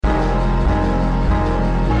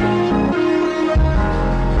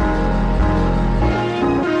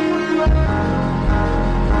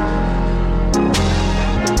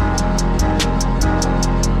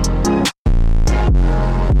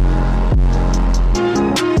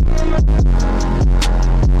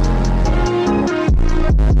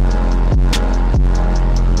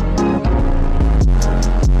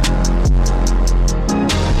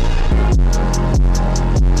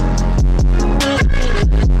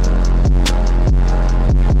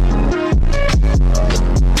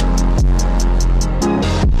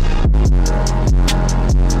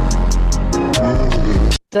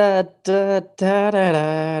Da da da da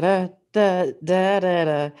da da da da da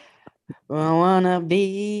da. I wanna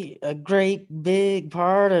be a great big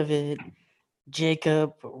part of it.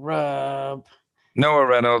 Jacob Rub. Noah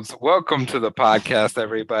Reynolds, welcome to the podcast,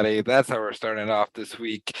 everybody. That's how we're starting off this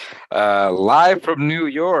week. Live from New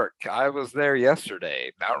York. I was there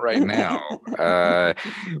yesterday, not right now. Uh,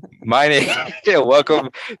 my name, yeah, welcome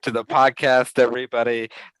to the podcast, everybody.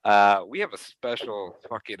 We have a special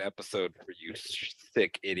fucking episode for you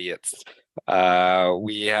sick idiots.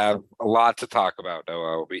 We have a lot to talk about,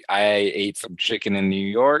 Noah. I ate some chicken in New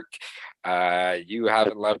York. You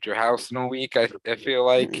haven't left your house in a week, I feel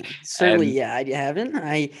like. Certainly, And yeah, I haven't.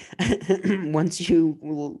 I once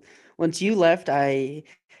once you left, I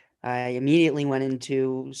immediately went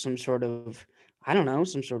into some sort of I don't know,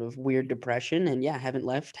 some sort of weird depression, and yeah, haven't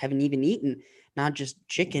left, haven't even eaten, not just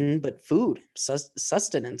chicken, but food,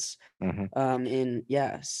 sustenance. mhm, In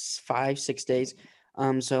yeah, 5 6 days.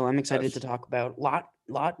 So I'm excited to yes. talk about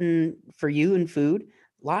lot in for you and food,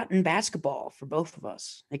 lot in basketball for both of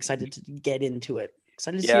us. Excited to get into it.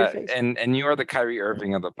 Excited to see your Yeah, face. and you are the Kyrie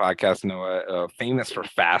Irving of the podcast, Noah, famous for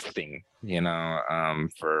fasting,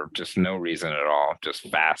 for just no reason at all, just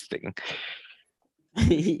fasting.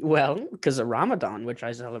 Well, because of Ramadan, which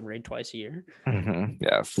I celebrate twice a year.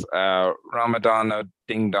 Yes. Ramadano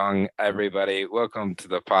ding dong, everybody. Welcome to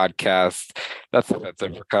the podcast. That's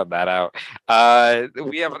offensive. For cut that out.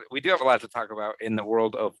 We do have a lot to talk about in the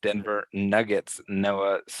world of Denver Nuggets,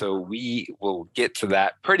 Noah. So we will get to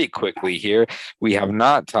that pretty quickly here. We have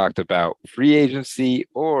not talked about free agency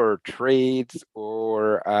or trades,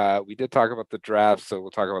 or we did talk about the draft, so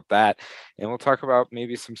we'll talk about that, and we'll talk about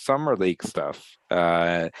maybe some summer league stuff.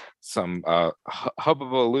 Some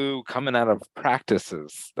hubbubaloo coming out of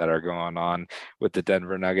practices that are going on with the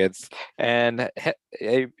Denver Nuggets, and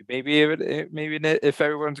maybe if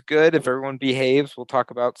everyone's good, if everyone behaves, we'll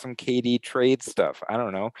talk about some KD trade stuff. I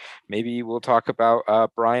don't know. Maybe we'll talk about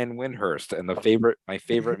Brian Windhurst and my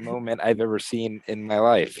favorite moment I've ever seen in my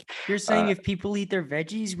life. You're saying Uh, if people eat their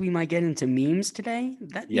veggies, we might get into memes today?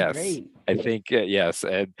 That'd be yes, great. I think yes,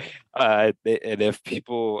 and if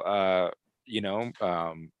people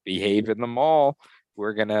behave in the mall,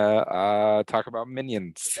 we're gonna talk about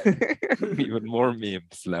minions, even more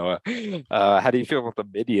memes, Noah. How do you feel about the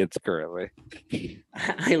minions currently?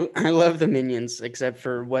 I love the minions, except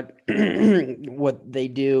for what what they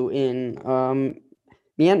do in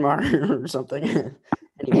Myanmar or something.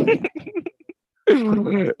 Anyway,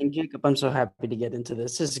 and Jacob, I'm so happy to get into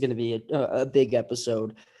this. This is going to be a big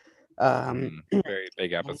episode. Um, Very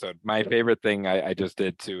big episode. My favorite thing I just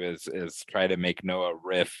did too is try to make Noah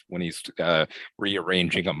riff when he's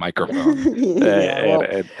rearranging a microphone, yeah, well,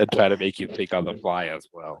 and try to make you think on the fly as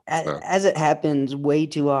well. So as it happens way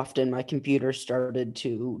too often, my computer started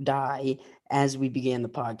to die as we began the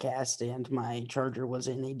podcast, and my charger was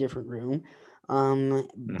in a different room.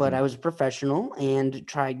 But I mhm. was a professional and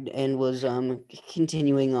tried and was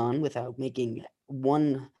continuing on without making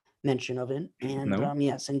one mention of it. And No,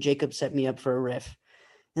 yes, and Jacob set me up for a riff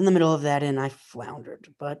in the middle of that, and I floundered.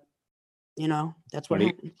 But that's what what are you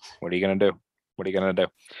happens. what are you gonna do? What are you gonna do?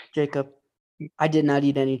 Jacob, I did not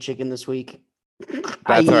eat any chicken this week.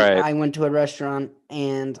 That's all right. I went to a restaurant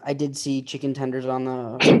and I did see chicken tenders on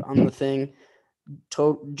the thing.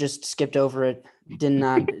 Just skipped over it. Did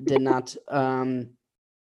not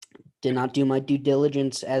do my due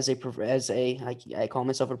diligence as I call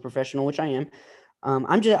myself a professional, which I am.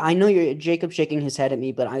 I know you're Jacob shaking his head at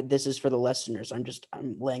me, but this is for the listeners.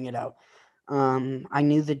 I'm laying it out. I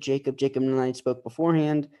knew that Jacob and I spoke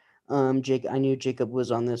beforehand. I knew Jacob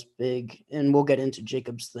was on this big, and we'll get into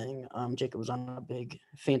Jacob's thing. Jacob was on a big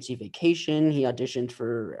fancy vacation. He auditioned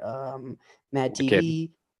for Mad Wicked.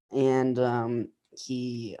 TV, and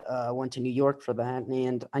he went to New York for that.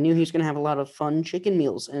 And I knew he was going to have a lot of fun chicken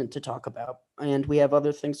meals and to talk about. And we have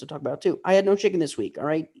other things to talk about too. I had no chicken this week. All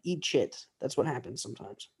right, eat shit. That's what happens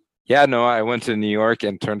sometimes. Yeah, no, I went to New York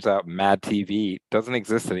and turns out Mad TV doesn't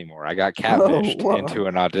exist anymore. I got Oh, catfished into whoa.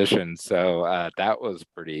 an audition, so that was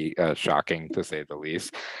pretty shocking to say the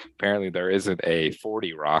least. Apparently, there isn't a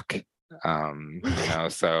 40 Rock,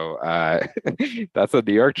 so that's a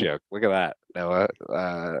New York joke. Look at that, Noah.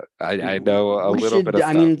 I know a We little bit should. of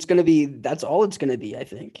I mean, stuff. it's gonna be. That's all it's gonna be. I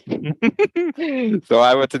think. So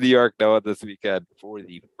I went to New York, Noah, this weekend for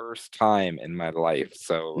the first time in my life.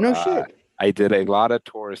 So No shit. I did a lot of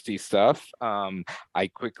touristy stuff. I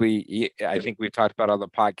think we've talked about on the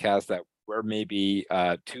podcast that we're maybe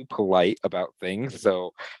too polite about things.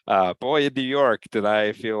 So, boy, in New York, did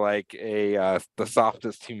I feel like the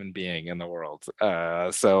softest human being in the world.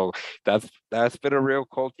 So that's been a real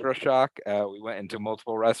culture shock. We went into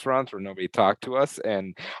multiple restaurants where nobody talked to us,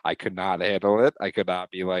 and I could not handle it. I could not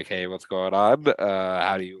be like, "Hey, what's going on?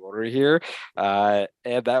 How do you order here?"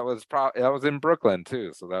 And that was that was in Brooklyn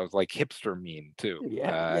too, so that was like hipster mean too.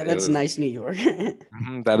 Yeah, It that's was nice New York.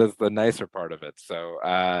 that is the nicer part of it. So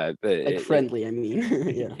Like friendly, I mean.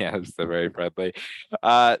 Yeah. yeah, it's the very friendly.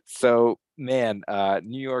 So man,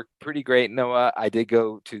 New York, pretty great, Noah. I did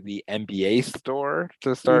go to the NBA store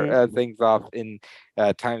to start Hmm. things off in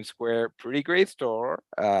Times Square. Pretty great store.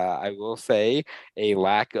 I will say a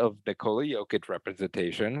lack of Nikola Jokic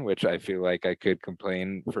representation, which I feel like I could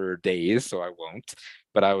complain for days, so I won't.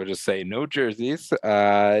 But I would just say no jerseys.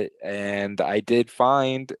 And I did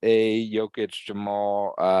find a Jokic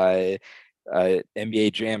Jamal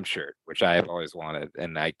NBA Jam shirt, which I have always wanted,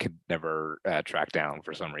 and I could never track down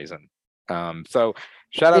for some reason. So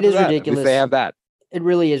shout out It to is that. At least they ridiculous. have that. It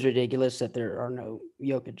really is ridiculous that there are no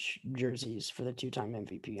Jokic jerseys for the two-time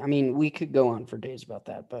MVP. I mean, we could go on for days about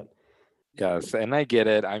that, but Yes, and I get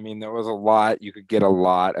it. I mean, there was a lot. You could get a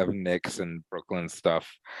lot of Knicks and Brooklyn stuff.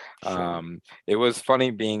 sure. It was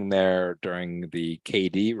funny being there during the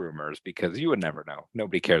KD rumors because you would never know.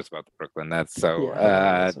 Nobody cares about the Brooklyn Nets, so Yeah,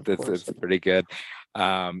 that is, of it's course. pretty good.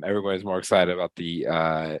 Everybody's more excited about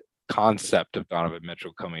the concept of Donovan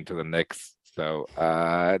Mitchell coming to the Knicks. So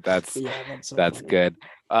Yeah, that's so that's funny. good.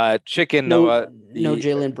 Chicken No, Noah, no the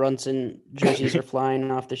Jalen Brunson jerseys are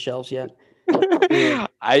flying off the shelves yet. Ugh.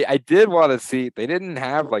 I did want to see they didn't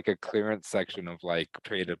have like a clearance section of like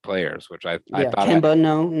traded players, which I Yeah, thought I Kemba,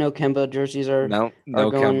 no Kemba jerseys are no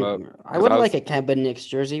Kemba going. I because would like a Kemba Knicks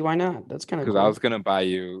jersey. Why not? That's kind of I was cool. gonna buy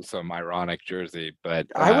you some ironic jersey, but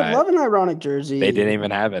I would love an ironic they didn't jersey.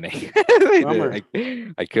 even have any. Bummer.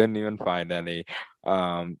 I couldn't even find any.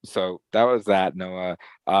 So that was that, Noah.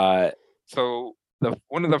 So the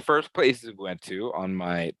one of the first places we went to on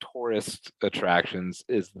my tourist attractions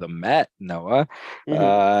is the Met, Noah. Hmm.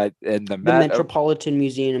 And the The Met of Metropolitan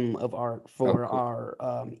Museum of Art oh, for cool.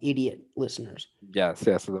 our idiot listeners. Yes,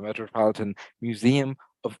 yes, so the Metropolitan Museum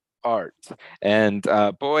of Art. And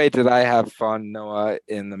boy, did I have fun, Noah,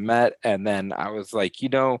 in the Met. And then I was like,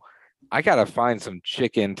 I gotta find some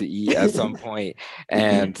chicken to eat at some point.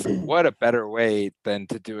 And what a better way than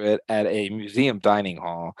to do it at a museum dining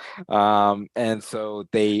hall. And so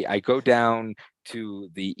I go down to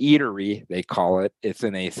the eatery, they call it. It's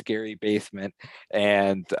in a scary basement,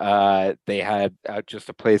 and they had just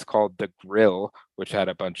a place called the Grill, which had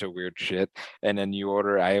a bunch of weird shit. And then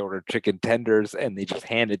I ordered chicken tenders, and they just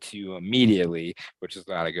hand it to you immediately, which is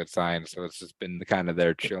not a good sign. So it's just been kind of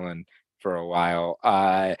there chilling for a while.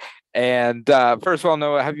 And first of all,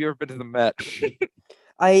 Noah, have you ever been to the Met?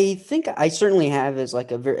 I think I certainly have as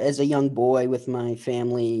like as a young boy with my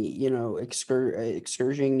family,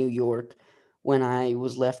 excursioning New York when I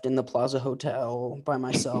was left in the Plaza Hotel by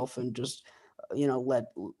myself and just let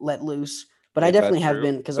loose. But I Is that definitely have true?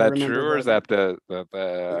 been because Is I that remember true, or is the that the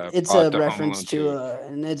it's plot a to Home reference Alone to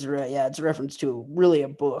 2? and it's a reference to really a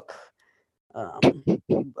book, um,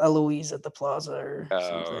 Eloise at the Plaza or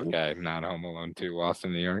Oh, something. okay. Not Home Alone 2, Lost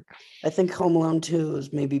in New York, I think Home Alone 2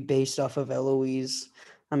 is maybe based off of Eloise.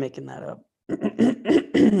 I'm making that up. which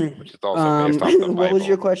is also based off the What was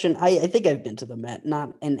your Bible. question? I think I've been to the Met,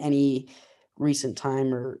 not in any recent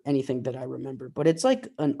time or anything that I remember, but it's like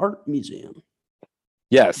an art museum.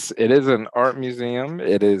 Yes, it is an art museum.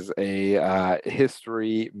 It is a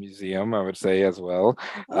history museum, I would say as well.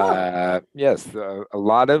 Oh, Yes, a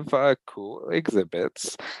lot of cool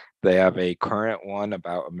exhibits. They have a current one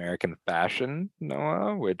about American fashion,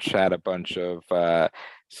 Noah, which had a bunch of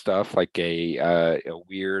stuff like a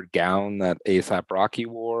weird gown that ASAP Rocky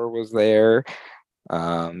wore was there.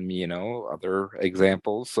 Other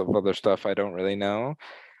examples of other stuff I don't really know.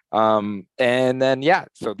 And then yeah,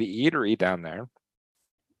 so the eatery down there.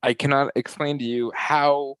 I cannot explain to you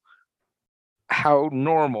how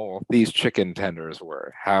normal these chicken tenders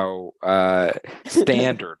were, how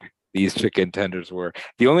standard these chicken tenders were.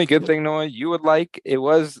 The only good thing, Noah, you would like, it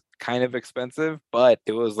was kind of expensive, but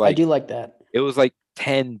I do like that. it was like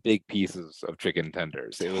 10 big pieces of chicken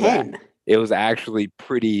tenders. 10. It was actually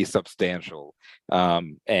pretty substantial.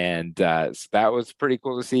 And so that was pretty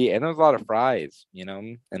cool to see. And there was a lot of fries,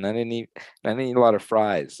 and I didn't eat a lot of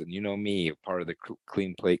fries. And you know me, part of the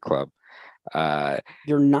Clean Plate Club. Uh,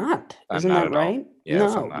 You're not. I'm Isn't not that at all. right?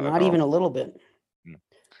 Yes, I'm No, not at not all. even a little bit. Mm.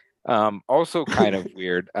 Also kind of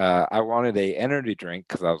weird. I wanted a energy drink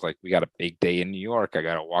because I was like, we got a big day in New York. I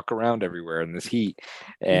gotta walk around everywhere in this heat.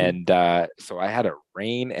 Mhm. And so I had a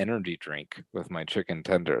rain energy drink with my chicken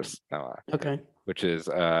tenders, Okay. which is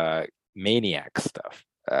maniac stuff,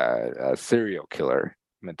 serial killer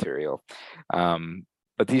material.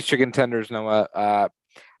 But these chicken tenders, Noah,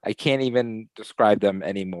 I can't even describe them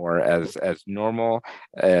anymore as normal.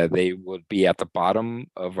 They would be at the bottom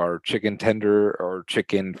of our chicken tender or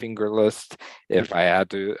chicken finger list. If I had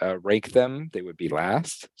to rank them, they would be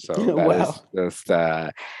last. So that is Wow. just.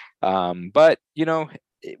 But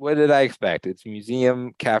what did I expect? It's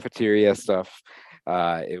museum cafeteria stuff.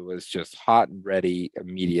 It was just hot and ready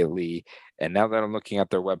immediately. And now that I'm looking at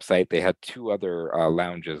their website, they had two other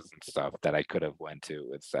lounges and stuff that I could have went to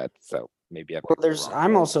instead. So maybe I Well, picked the there's. wrong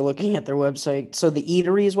I'm place. also looking at their website. So the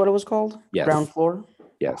eatery is what it was called. Ground Yes, floor,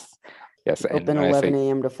 yes, yes. And open when I 11 say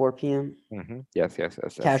a.m. to 4 p.m. yes, yes, yes,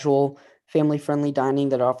 yes. Casual, family-friendly dining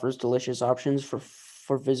that offers delicious options for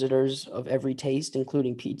visitors of every taste,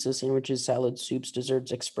 including pizza, sandwiches, salads, soups,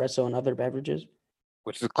 desserts, espresso, and other beverages.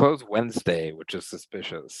 Which is closed Wednesday, which is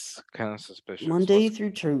suspicious. Kind of suspicious. Monday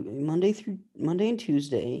and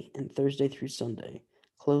Tuesday and Thursday through Sunday.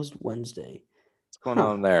 Closed Wednesday. What's going Huh.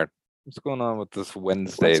 on there? What's going on with this What's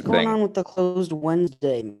Wednesday going thing? on with the closed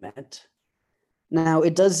Wednesday, Matt? Now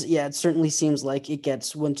it does, yeah, it certainly seems like it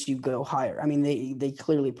gets once you go higher. I mean, they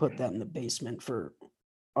clearly put that in the basement for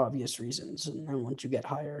obvious reasons, and then once you get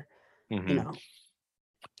higher, you hmm know,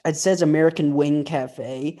 it says American Wing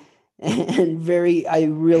Cafe, and I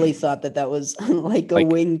really thought that was like a Like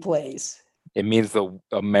wing place. it means the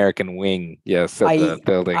American wing. Yes, at the I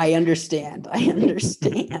building. I understand. I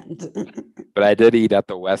understand. But I did eat at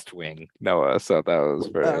the West Wing, Noah. So that was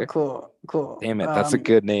Oh, very. cool, cool. Damn it, that's a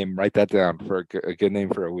good name. Write that down for a good name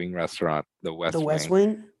for a wing restaurant, the The West West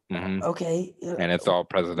Wing. Wing. hmm Okay. And it's all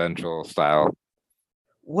presidential style.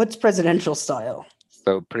 What's presidential style?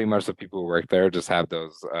 So pretty much the people who work there just have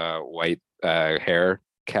those white hair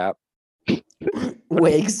cap.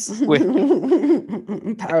 Wigs. Wait,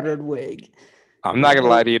 Powdered wig. I'm not gonna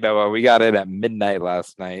lie Oh, to you, Noah. We got in at midnight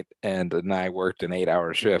last night, and I worked an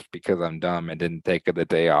 8-hour shift because I'm dumb and didn't take the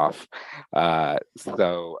day off. This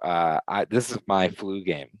is my flu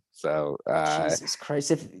game. So Jesus Christ.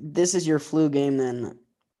 If this is your flu game, then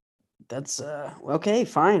that's okay,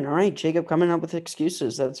 fine. All right, Jacob coming up with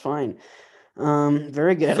excuses. That's fine.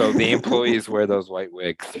 Very good. so the employees wear those white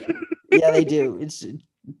wigs. Yeah, they do. It's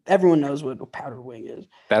everyone knows what a powdered wing is.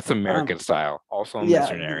 That's Um, American style. Also yeah,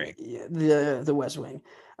 missionary. the West Wing.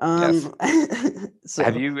 Yes. Um, Have so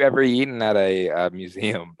you ever eaten at a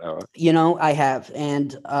museum, Noah? I have,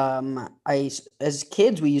 and as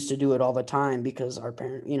kids we used to do it all the time because our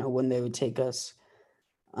parent, when they would take us,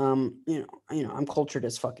 I'm cultured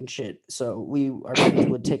as fucking shit, so our parents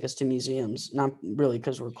would take us to museums, not really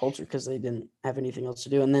because we're cultured, because they didn't have anything else to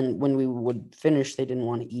do, and then when we would finish, they didn't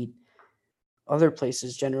want to eat other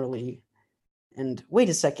places generally. And wait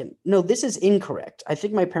a second. No, this is incorrect. I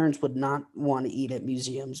think my parents would not want to eat at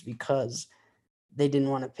museums because they didn't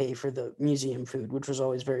want to pay for the museum food, which was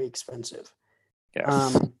always very expensive. Yes.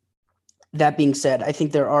 Um, that being said, I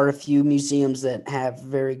think there are a few museums that have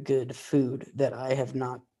very good food that I have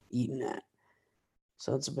not eaten at.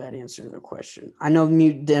 So that's a bad answer to the question. I know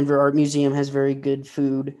Denver Art Museum has very good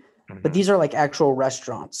food, but hmm these are like actual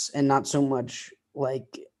restaurants and not so much like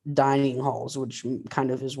dining halls, which kind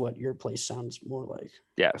of is what your place sounds more like.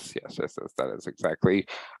 Yes, yes, yes, yes, that is exactly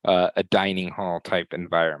a dining hall type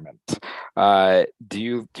environment. Do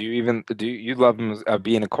you love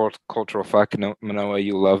being a cultural fuck, Manoa?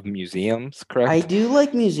 You love museums, I correct? do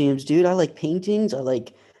like museums, dude. I like paintings. I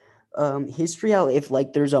like history. If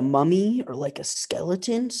like there's a mummy or like a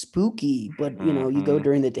skeleton, spooky, but you go hmm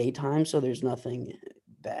during the daytime, so there's nothing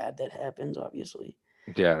bad that happens, obviously.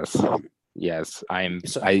 Yes, Um, yes. I'm.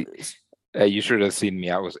 so I. You should have seen me.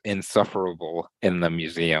 I was insufferable in the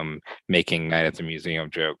museum making Night at the Museum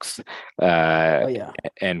jokes. Uh, oh yeah,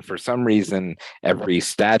 and for some reason, every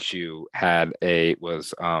statue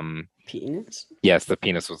was peanuts. yes, the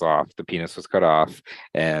penis was off. The penis was cut off,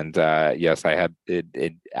 and yes, I had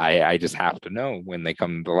it. I just have to know when they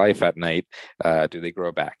come to life at night. Do they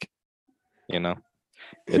grow back? You know,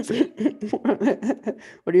 it's.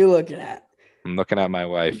 What are you looking at? I'm looking at my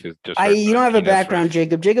wife who's just I ripped You my don't have a penis for. background,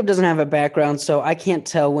 Jacob. Jacob doesn't have a background, so I can't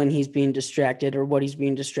tell when he's being distracted or what he's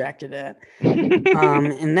being distracted at.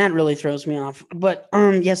 And that really throws me off. But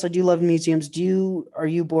yes, I do love museums. Are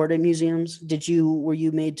you bored at museums? Were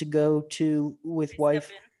you made to go to with Step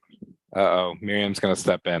wife? in. Uh-oh, Miriam's gonna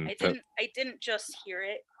step in. I didn't just hear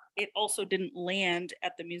it. It also didn't land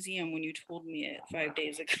at the museum when you told me it 5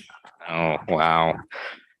 days ago. Oh, wow.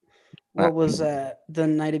 What was that? The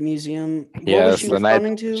night at museum? What was Yes, she the night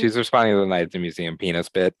responding to? she's responding to the night at the museum penis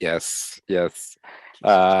bit. Yes, yes.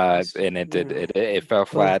 Jesus Christ. And it did Yeah. it fell Both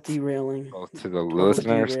flat derailing. both to the Total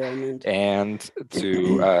listeners derailment. and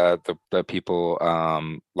to the people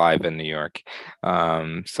live in New York.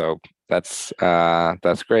 So that's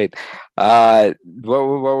great. What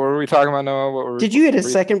were we talking about, Noah? What were Did you hit a were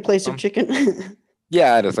second place of um, chicken?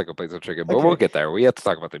 Yeah, I just like a place of chicken, but we'll Okay. get there. We have to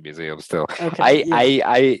talk about the museum still. Okay.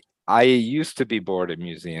 Yeah. I used to be bored of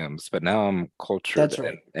museums, but now I'm cultured That's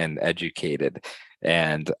right. and educated,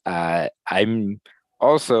 and I'm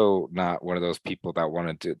also not one of those people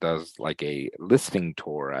that does like a listening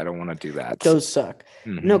tour. I don't want to do that. Those suck.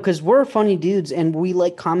 No, Mhm, because we're funny dudes and we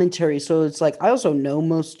like commentary. So it's like I also know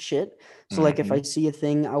most shit. So like if mhm. I see a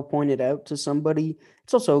thing, I'll point it out to somebody.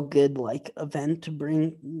 It's also a good like event to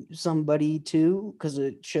bring somebody to because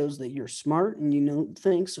it shows that you're smart and you know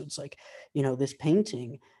things. So it's like, this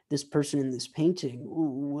painting, this person in this painting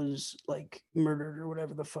was like murdered or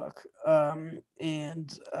whatever the fuck. And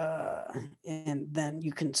then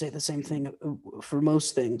you can say the same thing for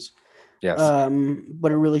most things. Yes.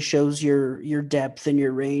 But it really shows your depth and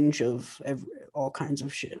your range of all kinds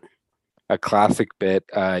of shit. A classic bit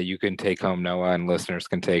you can take home, Noah, and listeners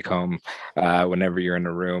can take home whenever you're in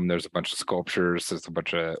a room. There's a bunch of sculptures, there's a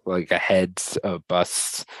bunch of like a heads of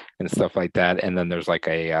busts and stuff like that, and then there's like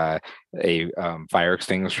a fire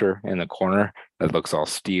extinguisher in the corner that looks all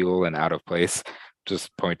steel and out of place.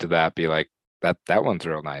 Just point to that, be like, that one's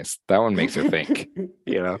real nice. That one makes you think,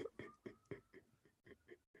 you know.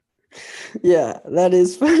 Yeah, that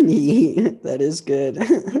is funny. That is good.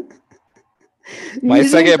 My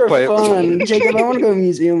Museums second are play. fun. Jacob, I want to go to a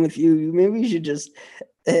museum with you. Maybe you should just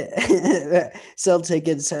sell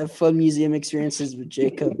tickets, have fun museum experiences with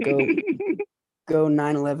Jacob. Go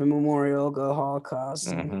 9/11 Memorial, go Holocaust,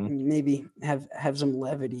 and Mhm. maybe have some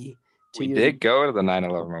levity to We your. did go to the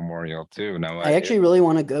 9/11 memorial too. Noah. I actually really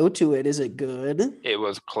want to go to it. Is it good? It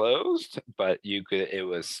was closed, but it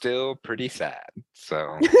was still pretty sad.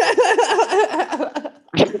 So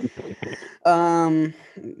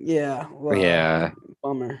Yeah. Well, yeah.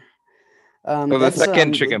 bummer. So the That's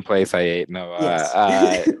second chicken place I ate,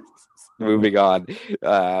 yes. moving on,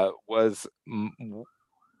 was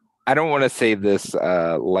I don't want to say this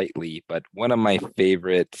lightly, but one of my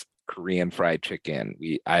favorite Korean fried chicken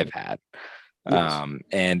I've had. Yes.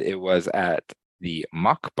 And it was at the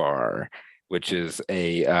Mock Bar, which is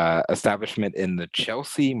a establishment in the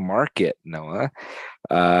Chelsea Market, Noah.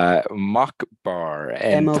 Mock Bar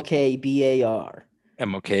and MOKBAR.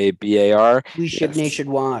 MOKBAR. We ship Yes.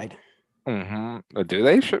 nationwide. Do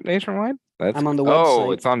they ship nationwide? I'm on the Oh,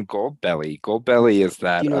 website. it's on Goldbelly. Goldbelly is Do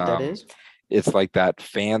that you know what that is? it's like that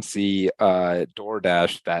fancy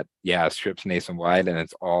DoorDash that ships nationwide, and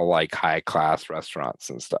it's all like high class restaurants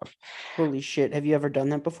and stuff. Holy shit. Have you ever done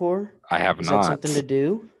that before? I have Is that not. something to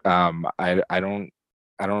do?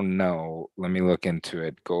 I don't know. Let me look into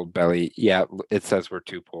it. Goldbelly. Yeah, it says we're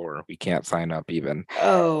too poor. We can't sign up even.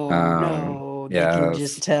 Oh Um, no. They can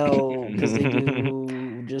just yes. tell because they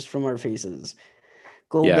do just from our faces.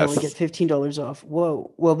 Goldbelly, get Yes. $15 off.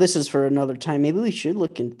 Whoa. Well, this is for another time. Maybe we should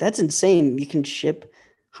look in. That's insane. You can ship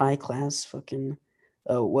high class fucking.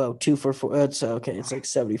 Oh, well, 2 for 4. It's okay. It's like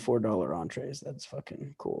 $74 entrees. That's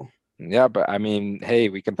fucking cool. Yeah, but I mean, hey,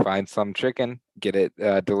 we can find some chicken, get it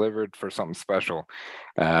delivered for something special.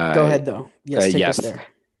 Go ahead, though. Yes, take us Yes. there.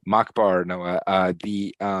 Mock Bar, Noah.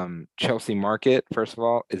 The Chelsea Market, first of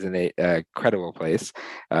all, is an incredible place.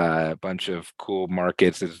 A bunch of cool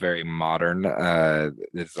markets. It's very modern.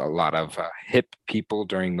 There's a lot of hip people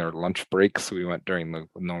during their lunch breaks. We went during the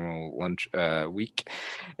normal lunch week,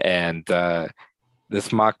 and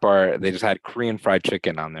this Mock Bar, they just had Korean fried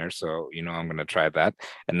chicken on there, so I'm gonna try that.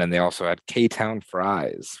 And then they also had K-Town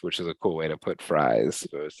fries, which is a cool way to put fries.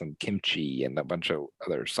 So some kimchi and a bunch of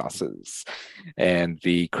other sauces. And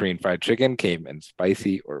the Korean fried chicken came in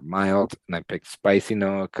spicy or mild, and I picked spicy,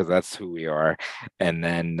 Noah, because that's who we are. And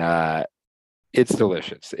then it's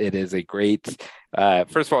delicious. It is a great.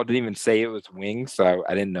 First of all, I didn't even say it was wings, so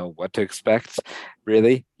I didn't know what to expect,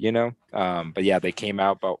 really. But yeah, they came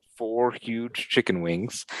out about 4 huge chicken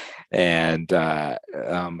wings, and I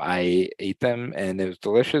ate them, and it was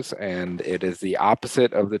delicious. And it is the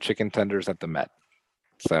opposite of the chicken tenders at the Met.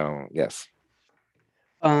 So yes,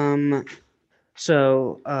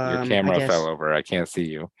 So your I camera guess. fell over. I can't see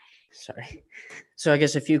you. Sorry. So I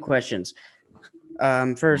guess a few questions.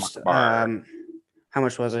 First, Mock Bar. how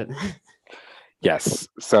much was it? Yes.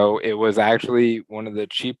 So it was actually one of the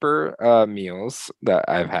cheaper meals that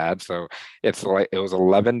I've had. So it was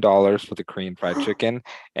 $11 for the Korean fried chicken,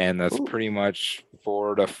 and that's Ooh, pretty much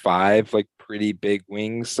 4 to 5 like pretty big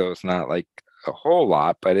wings. So it's not like a whole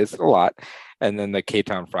lot, but it's a lot. And then the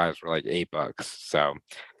K-Town fries were like $8. So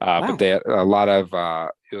but wow. they had a lot of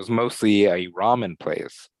it was mostly a ramen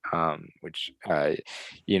place. Which I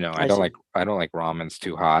see. I don't like ramens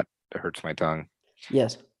too hot. It hurts my tongue.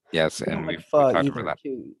 Yes. Yes, I don't and like we've pho talked about either, that.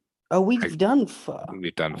 too. Oh, I, we've done pho.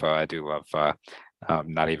 we've done pho. I do love pho.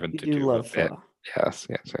 Not even We to do do love with it. pho. Yes,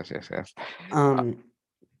 yes, yes, yes, yes. Uh, Um,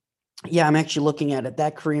 yeah, I'm actually looking at it.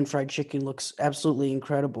 That Korean fried chicken looks absolutely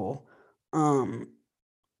incredible. Um,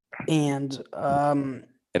 and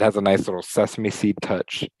it has a nice little sesame seed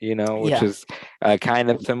touch, which yeah, is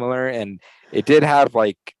kind of similar. And it did have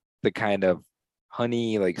like the kind of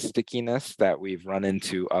honey, like stickiness that we've run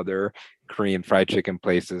into other Korean fried chicken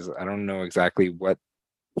places. I don't know exactly what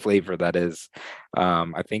flavor that is.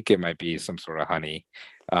 I think it might be some sort of honey.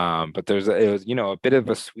 But it was, a bit of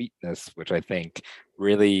a sweetness, which I think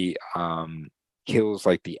really kills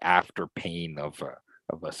like the after pain of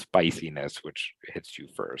a spiciness, which hits you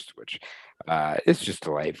first, which is just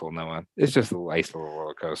delightful, Noah. It's just a nice little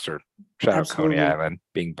roller coaster. Shout out Coney absolutely. Island,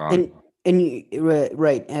 Bing Bong. And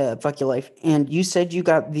right, fuck your life. And you said you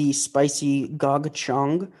got the spicy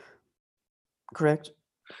gog-chong, correct?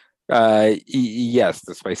 Yes,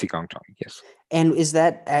 the spicy gongchang. Yes. And was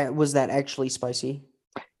that actually spicy?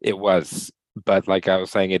 It was, but like I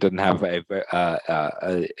was saying, it didn't have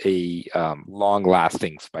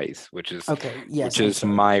long-lasting spice, Okay, yes, which I'm is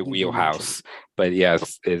sorry. my You did mention. wheelhouse. But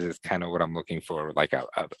yes, it is kind of what I'm looking for, like a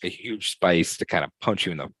huge spice to kind of punch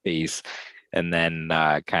you in the face, and then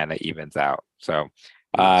kind of evens out. So,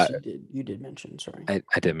 uh, Yes, you did mention, sorry.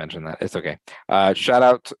 I did mention that. It's okay. Shout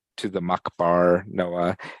out to the Muck Bar,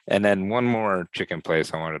 Noah. And then one more chicken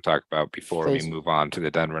place I want to talk about before we Please. move on to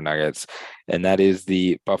the Denver Nuggets, and that is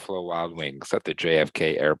the Buffalo Wild Wings at the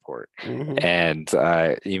JFK Airport. Mhm.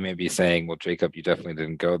 And you may be saying, well, Jacob, you definitely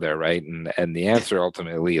didn't go there, right? And the answer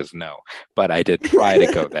ultimately is no, but I did try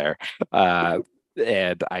to go there.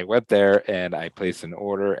 And I went there and I placed an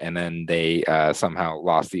order, and then they somehow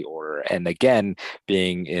lost the order. And again,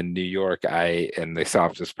 being in New York, I am the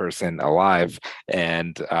softest person alive,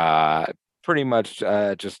 and pretty much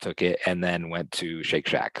just took it and then went to Shake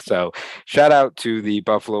Shack. So shout out to the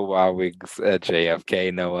Buffalo Wild Wings at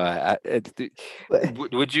JFK. Noah,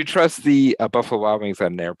 would you trust the Buffalo Wild Wings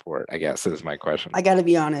at an airport? I guess is my question. I gotta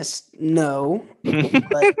be honest, no.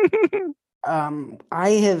 But I'm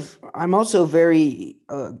also very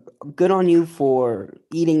good on you for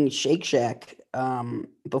eating Shake Shack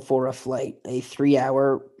before a flight, a 3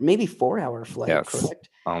 hour, maybe 4 hour flight, Yes, correct?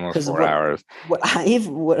 almost Because of 4 hours.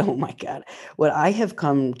 oh my God, what I have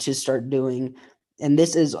come to start doing, and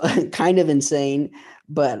this is kind of insane,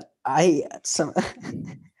 but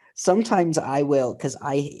sometimes I will, because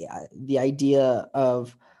the idea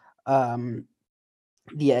of um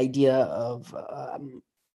the idea of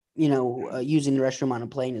using the restroom on a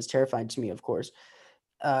plane is terrifying to me, of course.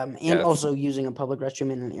 And Yes. also using a public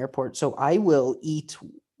restroom in an airport. So I will eat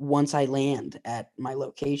once I land at my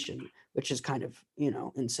location, which is kind of,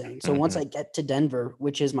 insane. So once Mhm. I get to Denver,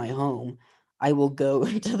 which is my home, I will go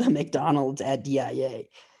to the McDonald's at DIA.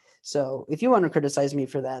 So if you want to criticize me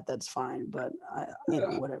for that, that's fine. But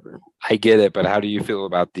whatever. I get it, but how do you feel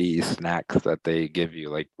about the snacks that they give you?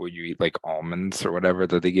 Like, will you eat like almonds or whatever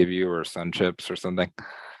that they give you, or sun chips or something?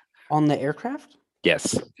 On the aircraft?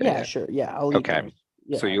 Yes. Yeah, Yeah, yeah. sure. Yeah, I'll eat Okay. those.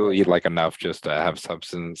 So Yeah, you'll right. eat like enough just to have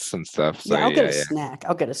substance and stuff. So Yeah, I'll get a yeah, yeah. snack.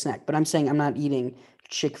 I'll get a snack, but I'm saying I'm not eating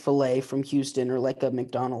Chick-fil-A from Houston or like a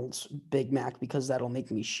McDonald's Big Mac because that'll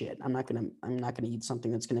make me shit. I'm not gonna eat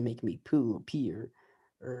something that's gonna make me pee or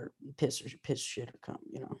piss shit or come.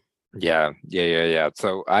 Yeah, yeah, yeah, yeah.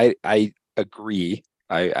 So I agree.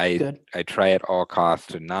 Good. I try at all costs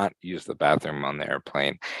to not use the bathroom on the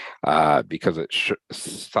airplane, because it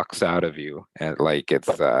sucks out of you, and like it's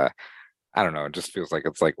I don't know, it just feels like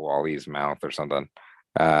it's like Wally's mouth or something.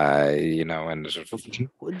 And it's just,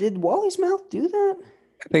 Did Wally's mouth do that?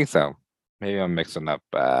 I think so. Maybe I'm mixing up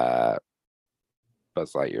Buzz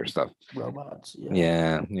Lightyear stuff. Robots, yeah.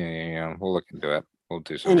 Yeah, yeah, yeah, yeah. We'll look into it. We'll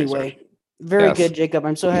do some research. Anyway, very Yes. good, Jacob.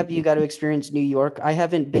 I'm so happy you got to experience New York. I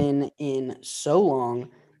haven't been in so long,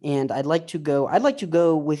 and I'd like to go. I'd like to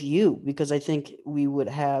go with you because I think we would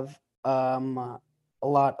have a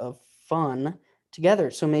lot of fun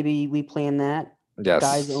together. So maybe we plan that.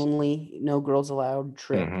 guys Yes. only, no girls allowed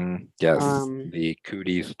trip. Yes. Um, The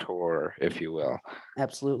Cooties tour, if you will.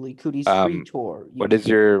 Absolutely. Cooties free Um, tour. You what can is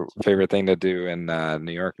your favorite thing to do in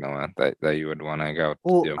New York, Noah, that you would want to go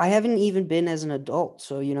Well, do? I haven't even been as an adult,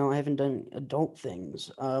 so I haven't done adult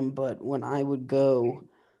things. But when I would go,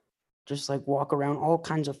 just like walk around, all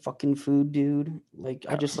kinds of fucking food, dude. Like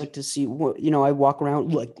I just Yes. like to see what I walk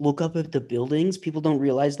around, like look up at the buildings. People don't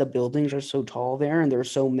realize the buildings are so tall there, and there are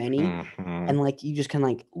so many, Mhm. and like you just can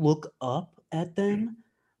like look up at them.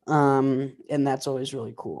 And that's always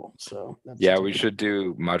really cool. So that's Yeah, the we type of should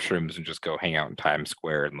do mushrooms and just go hang out in Times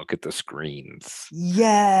Square and look at the screens.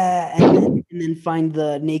 Yeah, and then find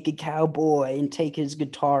the naked cowboy and take his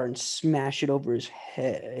guitar and smash it over his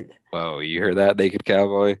head. Whoa, you hear that, Naked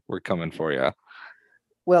Cowboy? We're coming for you.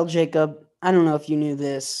 Well, Jacob, I don't know if you knew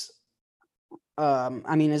this.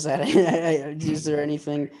 I mean, is that is there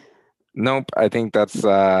anything? Nope, I think that's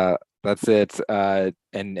it.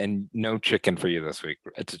 And no chicken for you this week.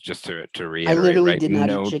 It's just to I reiterate, literally right? did not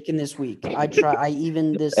eat No chicken this week. I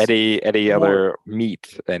even this any more other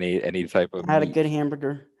meat, any type of had a meat. good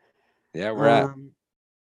hamburger. Yeah, we're at Um,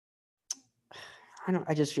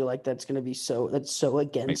 I just feel like that's so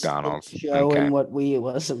against the McDonald's. show Okay, and what we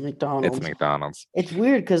was at it's McDonald's. McDonald's. It's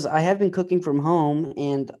weird because I have been cooking from home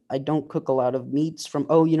and I don't cook a lot of meats from.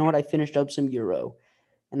 Oh, you know what? I finished up some gyro,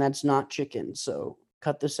 and that's not chicken. So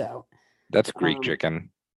cut this out. That's Greek Um, chicken.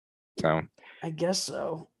 So I guess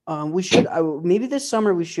so. We should. Maybe this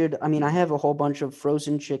summer we should. I mean, I have a whole bunch of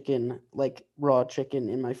frozen chicken, like raw chicken,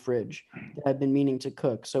 in my fridge that I've been meaning to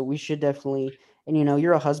cook. So we should definitely. And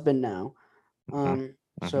you're a husband now. mhm,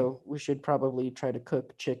 mhm. So we should probably try to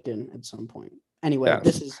cook chicken at some point. Anyway,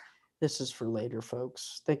 Yes. this is for later,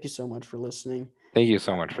 folks. Thank you so much for listening. Thank you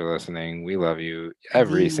so much for listening. We love you,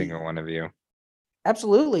 every The single one of you.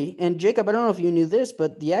 Absolutely. And Jacob, I don't know if you knew this,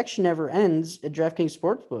 but the action never ends at DraftKings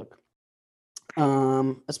Sportsbook.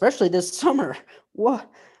 Especially this summer. What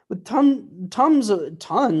with tons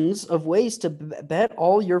of ways to bet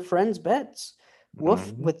all your friends' bets.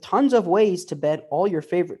 Mhm. With tons of ways to bet all your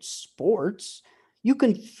favorite sports. You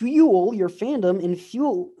can fuel your fandom and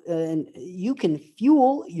you can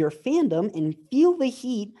fuel your fandom and feel the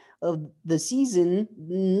heat of the season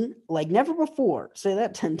like never before. Say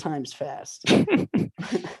that 10 times fast.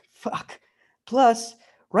 Fuck. Plus,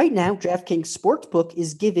 right now, DraftKings Sportsbook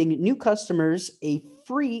is giving new customers a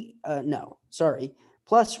free. No, sorry.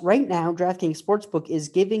 Plus, right now, DraftKings Sportsbook is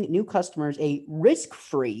giving new customers a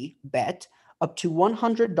risk-free bet up to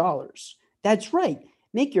 $100. That's right.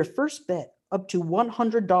 Make your first bet up to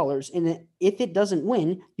 $100, and if it doesn't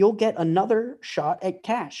win, you'll get another shot at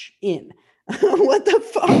cash in. What the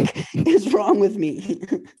fuck is wrong with me?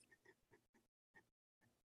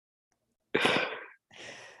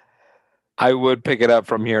 I would pick it up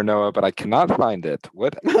from here, Noah, but I cannot find it.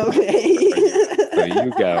 What? Okay. So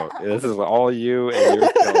you go. This is all you, and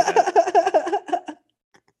you're killing it.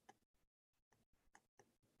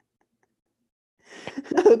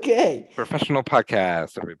 Okay. Professional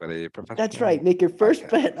podcast, everybody. Professional. That's right. Make your first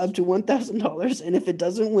podcast. bet up to $1,000, and if it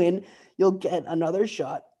doesn't win, you'll get another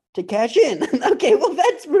shot to cash in. Okay, well,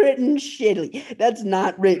 that's written shittily. That's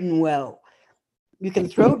not written well. You can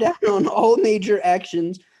throw down on all major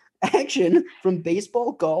action from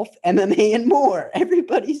baseball, golf, MMA, and more.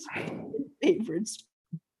 Everybody's favorites.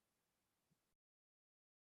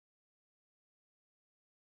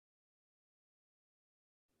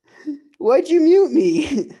 Why'd you mute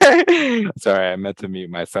me? Sorry, I meant to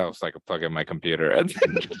mute myself so I could plug in my computer.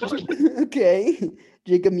 Okay,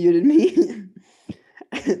 Jacob muted me.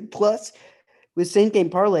 Plus, with same game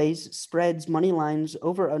parlays, spreads, money lines,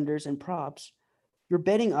 over unders, and props, your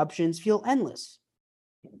betting options feel endless.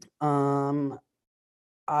 I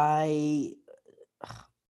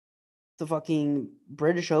the fucking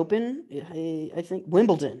British Open, I think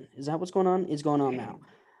Wimbledon, is that what's going on? Is going on now,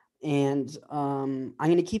 and I'm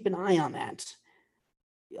gonna keep an eye on that.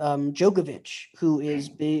 Djokovic, who is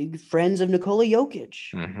big friends of Nikola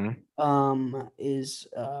Jokic, is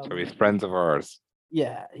So he's friends of ours.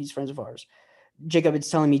 yeah, he's friends of ours. Jacob, it's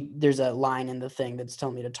telling me there's a line in the thing that's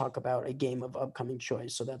telling me to talk about a game of upcoming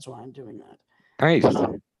choice, so that's why I'm doing that. Nice.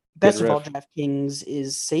 Best Good of all, riff. DraftKings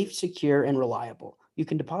is safe, secure, and reliable. You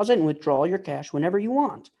can deposit and withdraw your cash whenever you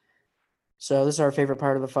want. So this is our favorite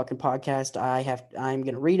part of the fucking podcast. I'm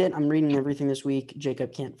gonna read it. I'm reading everything this week.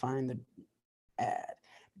 Jacob can't find the ad.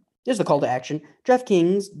 Here's the call to action.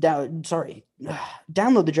 Download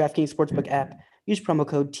the DraftKings Sportsbook app. Use promo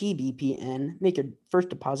code TBPN. Make your first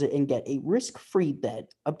deposit and get a risk-free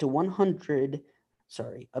bet up to $100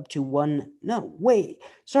 up to one. No, wait.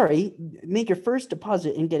 Sorry. Make your first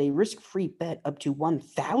deposit and get a risk-free bet up to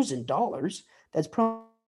 $1,000. That's promo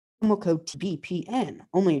code TBPN.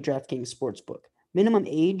 Only at DraftKings Sportsbook. Minimum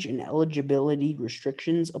age and eligibility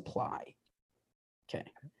restrictions apply. Okay.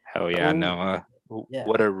 Hell yeah, Oh, Noah. yeah.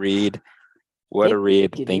 What a read. What a Thank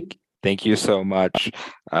read. you, dude. Thank you so much.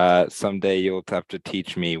 Someday you'll have to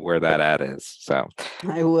teach me where that ad is. So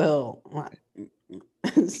I will.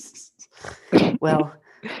 Well,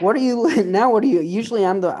 what are you now? What are you? Usually,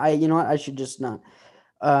 you know what? I should just not.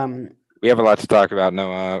 we have a lot to talk about,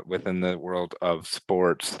 Noah, within the world of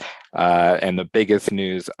sports. And the biggest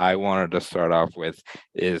news I wanted to start off with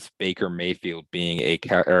is Baker Mayfield being a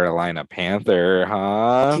Carolina Panther,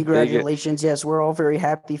 huh? Congratulations. Yes, we're all very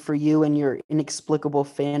happy for you and your inexplicable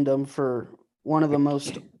fandom for one of the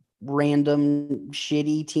most random,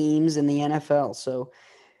 shitty teams in the NFL. So,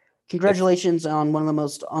 congratulations on one of the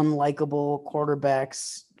most unlikable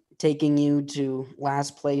quarterbacks taking you to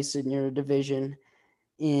last place in your division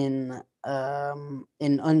in an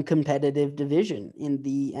uncompetitive division in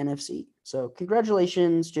the NFC. So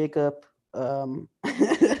congratulations, Jacob.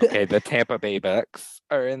 Okay, the Tampa Bay Bucks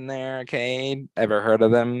are in there. Okay, ever heard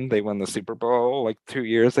of them? They won the Super Bowl like 2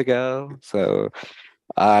 years ago. So,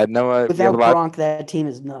 Noah, we have Without a lot. Gronk, that team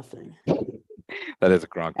is nothing. That is a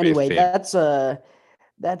Gronk-based Anyway, team.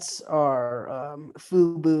 that's our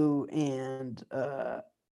FUBU and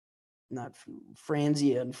not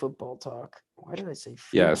Franzia and football talk. Why did I say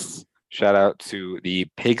FUBU? Yes. Shout out to the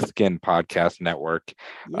Pigskin Podcast Network.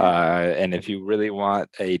 Yeah. And if you really want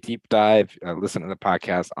a deep dive, listen to the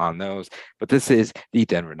podcast on those. But this is the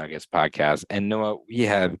Denver Nuggets podcast. And Noah, we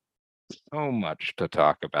have so much to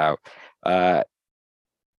talk about.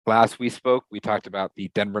 Last we spoke, we talked about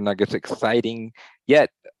the Denver Nuggets' exciting yet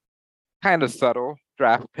kind of subtle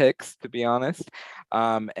draft picks, to be honest.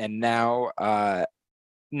 And now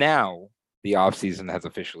the offseason has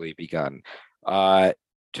officially begun.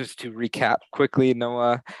 Just to recap quickly,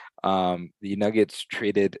 Noah, the Nuggets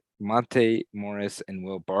traded Monte Morris and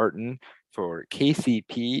Will Barton for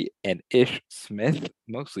KCP and Ish Smith,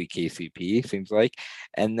 mostly KCP, seems like.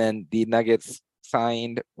 And then the Nuggets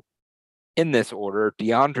signed, in this order,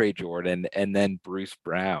 DeAndre Jordan and then Bruce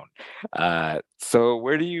Brown. So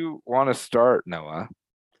where do you want to start, Noah?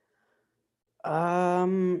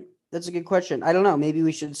 That's a good question. I don't know. Maybe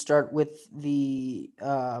we should start with the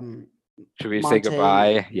Should we say Monte.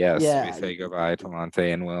 goodbye? Yes, Yeah. we say goodbye to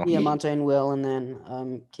Monte and Will. Yeah, Monte and Will, and then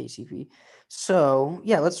KCP. So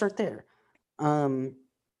yeah, let's start there.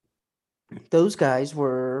 Those guys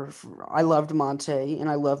were. I loved Monte and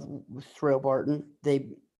I loved Thrill Barton.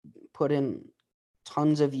 They put in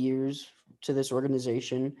tons of years to this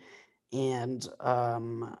organization, and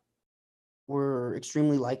were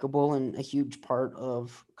extremely likable and a huge part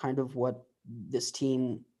of kind of what this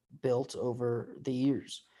team built over the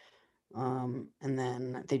years. And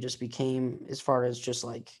then they just became, as far as just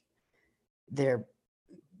like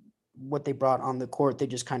what they brought on the court, they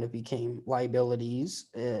just kind of became liabilities,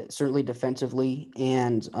 certainly defensively.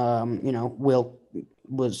 And, Will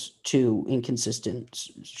was too inconsistent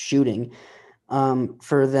shooting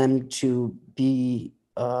for them to be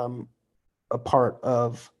a part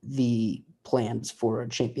of the plans for a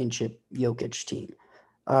championship Jokic team.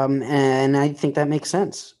 And I think that makes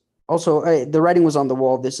sense. Also, the writing was on the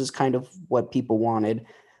wall. This is kind of what people wanted.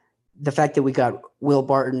 The fact that we got Will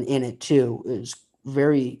Barton in it too is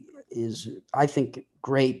I think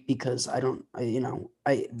great, because the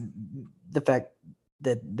fact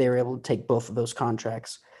that they're able to take both of those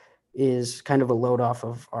contracts is kind of a load off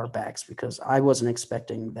of our backs, because I wasn't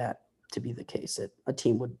expecting that to be the case, that a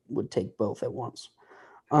team would take both at once.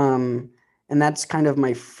 And that's kind of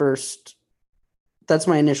that's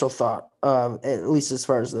my initial thought, at least as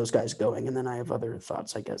far as those guys going. And then I have other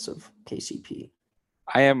thoughts, I guess, of KCP.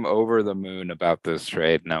 I am over the moon about this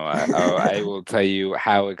trade, Noah. I will tell you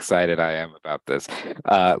how excited I am about this.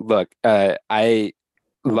 Look, I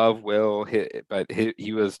love Will, but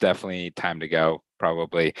he was definitely time to go,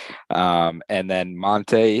 probably. And then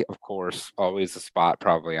Monte, of course, always a spot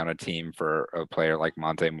probably on a team for a player like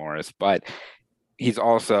Monte Morris, but he's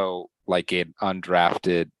also like an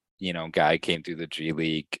undrafted, guy, came through the G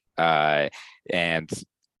League, and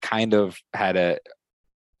kind of had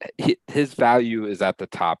his value is at the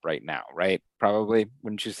top right now, right? Probably,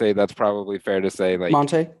 wouldn't you say that's probably fair to say? Like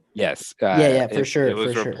Monte? Yes. Yeah, for sure. It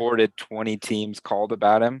was reported 20 teams called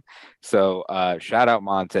about him. So shout out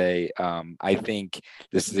Monte. I think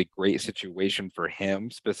this is a great situation for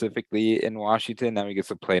him, specifically in Washington. Now he gets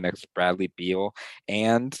to play next to Bradley Beal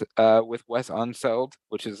and with Wes Unseld,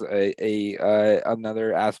 which is a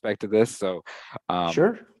another aspect of this. So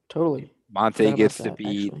sure, totally. Monte Forgot about gets to that,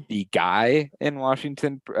 be actually. the guy in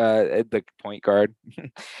Washington, the point guard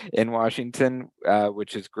in Washington,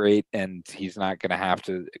 which is great. And he's not going to have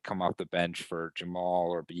to come off the bench for Jamal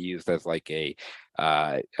or be used as like a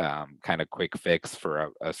kind of quick fix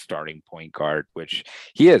for a starting point guard, which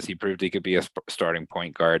he is. He proved he could be a starting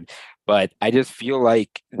point guard. But I just feel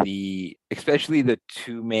like especially the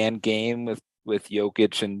two-man game with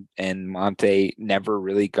Jokic and Monte never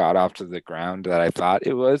really got off to the ground that I thought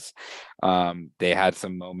it was. They had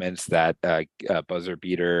some moments that buzzer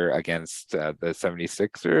beater against the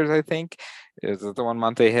 76ers, I think. Is it the one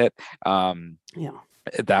Monte hit? Yeah.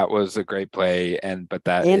 That was a great play, and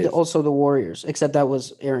And also the Warriors, except that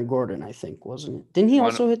was Aaron Gordon, I think, wasn't it? Didn't he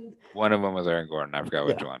one also hit? one of them was Aaron Gordon. I forgot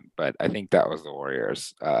which Yeah. one, but I think that was the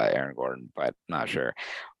Warriors, Aaron Gordon, but not sure.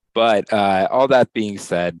 But all that being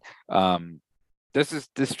said,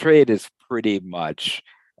 this trade is pretty much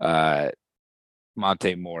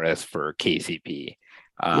Monte Morris for KCP.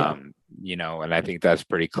 Yeah. And I think that's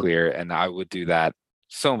pretty clear. And I would do that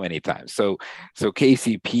so many times. So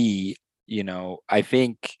KCP, I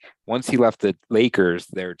think once he left the Lakers,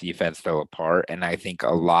 their defense fell apart. And I think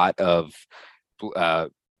a lot of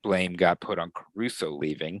blame got put on Caruso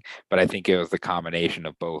leaving, but I think it was the combination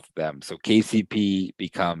of both of them. So KCP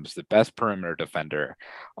becomes the best perimeter defender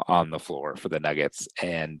on the floor for the Nuggets.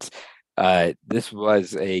 And this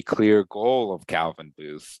was a clear goal of Calvin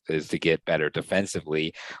Booth, is to get better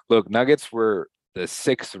defensively. Look, Nuggets were the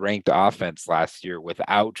 6th ranked offense last year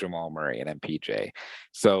without Jamal Murray and MPJ.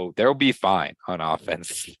 So they'll be fine on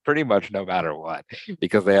offense pretty much no matter what,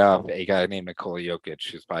 because they have a guy named Nikola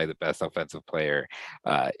Jokic, who's probably the best offensive player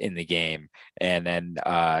in the game. And then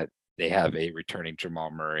they have a returning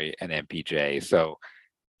Jamal Murray and MPJ. So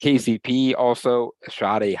KCP also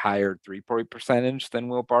shot a higher 3-point percentage than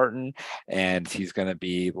Will Barton, and he's going to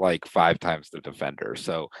be like 5 times the defender.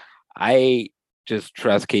 So I just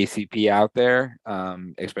trust KCP out there,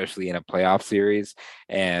 especially in a playoff series.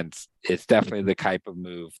 And it's definitely the type of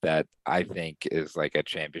move that I think is like a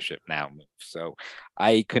championship now move. So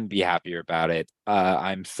I couldn't be happier about it.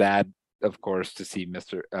 I'm sad, of course, to see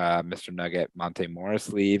Mr. Nugget Monte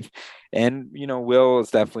Morris leave. And, Will is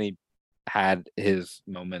definitely had his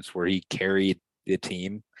moments where he carried the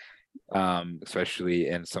team, especially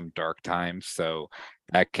in some dark times. So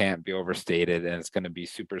that can't be overstated, and it's going to be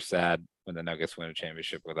super sad when the Nuggets win a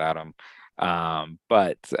championship without him.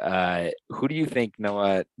 But who do you think,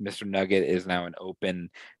 Noah, Mr. Nugget is now an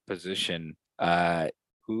open position?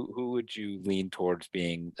 Who would you lean towards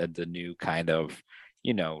being the new kind of,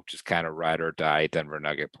 just kind of ride or die Denver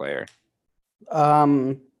Nugget player?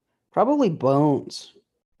 Probably Bones.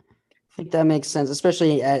 I think that makes sense,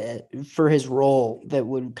 especially for his role. That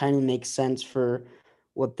would kind of make sense for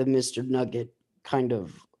what the Mr. Nugget kind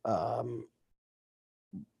of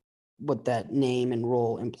what that name and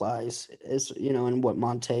role implies is, and what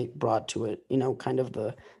Monte brought to it. Kind of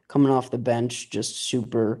the coming off the bench, just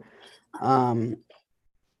super,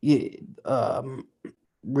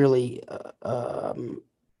 really,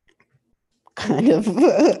 kind of.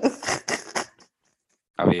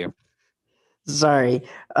 How are you? Sorry.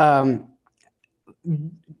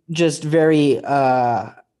 Just very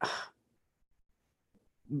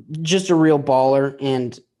just a real baller,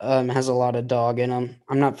 and has a lot of dog in him.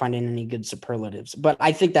 I'm not finding any good superlatives, but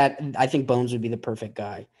I think Bones would be the perfect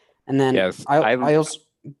guy. And then Yes, I also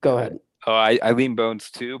go ahead. Oh, I lean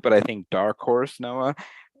Bones too, but I think dark horse, Noah,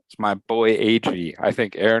 it's my boy AG. I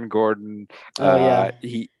think Aaron Gordon. Oh yeah,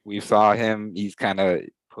 We saw him. He's kind of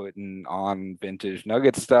putting on vintage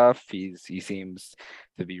Nuggets stuff. He seems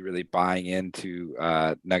to be really buying into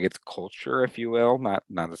Nuggets culture, if you will.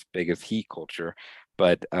 Not as big as Heat culture,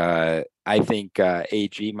 but I think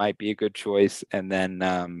AG might be a good choice. And then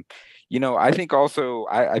I think also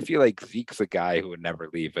I feel like Zeke's a guy who would never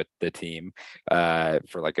leave the team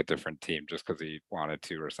for like a different team just because he wanted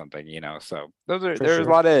to or something. So there's sure.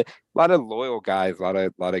 a lot of loyal guys, a lot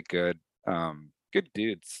of good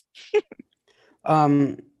dudes.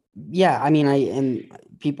 Yeah, I mean, and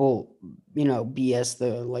people, BS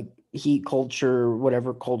the like Heat culture,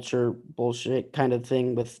 whatever culture bullshit kind of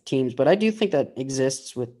thing with teams, but I do think that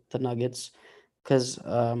exists with the Nuggets because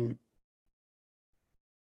what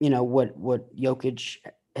Jokic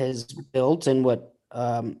has built and what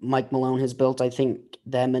Mike Malone has built. I think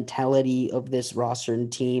that mentality of this roster and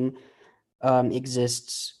team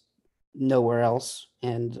exists nowhere else.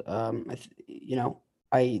 And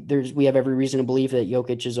we have every reason to believe that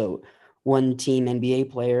Jokic is a one-team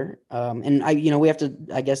NBA player. And we have to,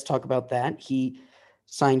 I guess, talk about that. He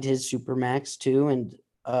signed his supermax too, and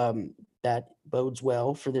that bodes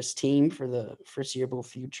well for this team for the foreseeable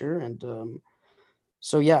future. And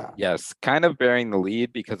So yeah, Yes, kind of bearing the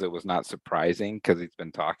lead because it was not surprising because he's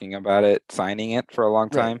been talking about it, signing it for a long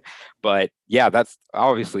right. time. But yeah, that's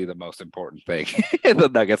obviously the most important thing the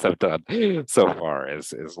Nuggets have done so far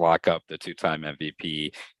is lock up the two-time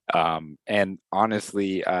MVP. And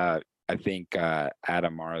honestly, I think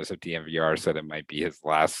Adam Mares of DNVR said it might be his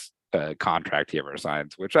last contract he ever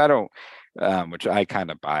signs, which I don't, which I kind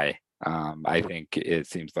of buy. I think it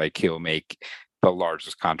seems like he'll make the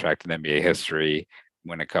largest contract in NBA history,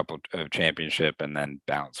 win a couple of championship, and then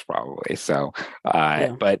bounce probably. So,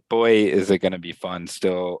 Yeah. but boy, is it going to be fun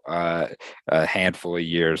still. A handful of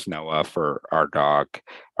years, Noah, for our dog,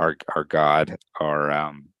 our god,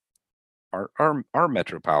 our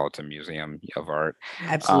Metropolitan Museum of Art.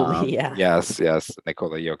 Absolutely. Yeah. Yes,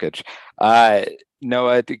 Nikola Jokic.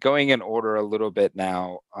 Noah, going in order a little bit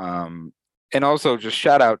now, and also just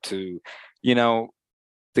shout out to, you know,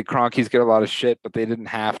 the Cronkies get a lot of shit, but they didn't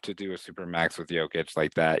have to do a super max with Jokic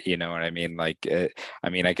like that. You know what I mean? Like, I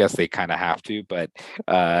mean, I guess they kind of have to, but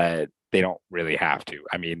they don't really have to.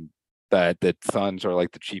 I mean, the Suns are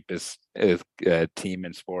like the cheapest team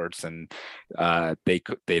in sports, and they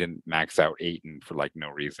didn't max out Aiton for like no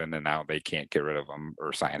reason, and now they can't get rid of him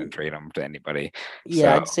or sign and trade him to anybody.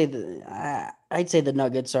 Yeah, So I'd say the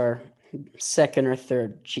Nuggets are second or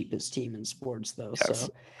third cheapest team in sports, though. yes, So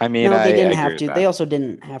I mean, no, they I didn't agree have with to. They that. also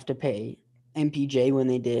didn't have to pay MPJ when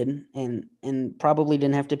they did, and probably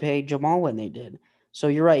didn't have to pay Jamal when they did. So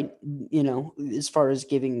you're right. As far as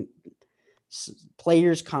giving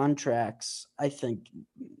players contracts, I think,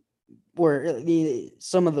 or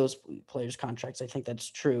some of those players contracts, I think that's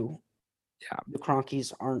true. Yeah, The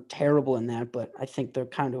Cronkies aren't terrible in that, but I think they're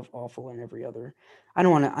kind of awful in every other. I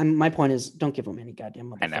don't want to. My point is, don't give them any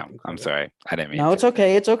goddamn I know. motherfucking I'm credit. sorry, I didn't mean No, to. it's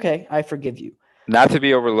okay. It's okay. I forgive you. Not to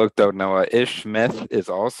be overlooked, though, Noah, Ish Smith is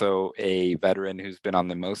also a veteran who's been on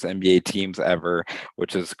the most NBA teams ever,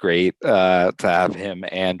 which is great to have him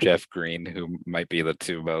and Jeff Green, who might be the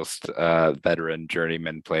two most veteran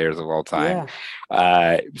journeyman players of all time.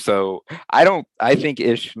 Yeah, So I think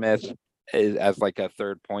Ish Smith is as like a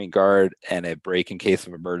third point guard and a break in case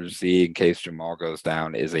of emergency, in case Jamal goes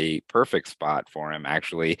down, is a perfect spot for him,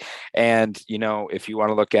 actually. And, you know, if you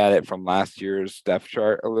want to look at it from last year's depth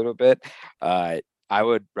chart a little bit, uh, I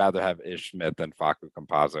would rather have Ish Smith than Facu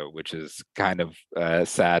Campazzo, which is kind of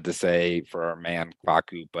sad to say for our man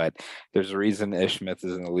Facu, but there's a reason Ish Smith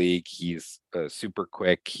is in the league. He's super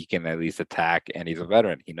quick. He can at least attack, and he's a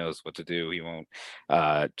veteran. He knows what to do. He won't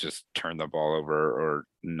just turn the ball over or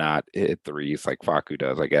not hit threes like Facu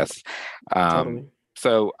does, I guess. totally.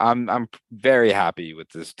 So I'm very happy with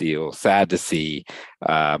this deal. Sad to see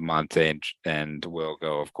Monte and Will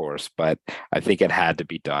go, of course, but I think it had to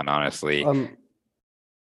be done, honestly.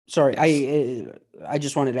 Sorry, Yes. I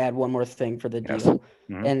just wanted to add one more thing for the Yes. deal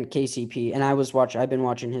Mhm. and KCP, and I've been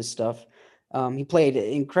watching his stuff. He played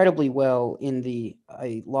incredibly well in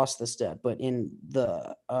I lost the stat, but in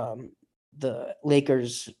the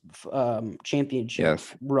Lakers championship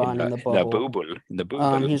Yes. run in the In the bubble. booble. In the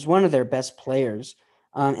booble. He's one of their best players.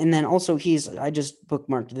 And then also I just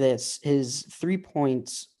bookmarked this. His 3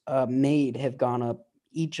 points made have gone up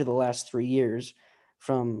each of the last 3 years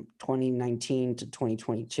from 2019 to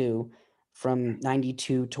 2022, from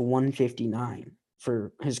 92 to 159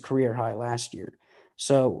 for his career high last year.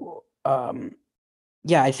 So,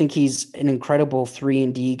 yeah, I think he's an incredible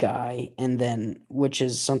 3-and-D guy, and then which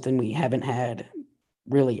is something we haven't had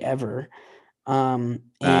really ever. And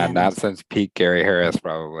Not since peak Gary Harris,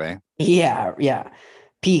 probably. yeah.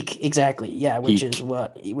 Peak, exactly. Yeah, Peak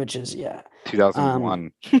yeah. Um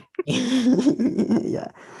 2001. yeah.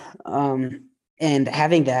 And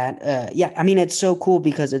having that, yeah, I mean it's so cool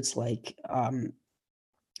because it's like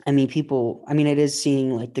it is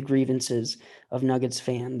seeing like the grievances of Nuggets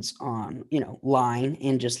fans on, line,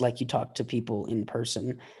 and just like you talk to people in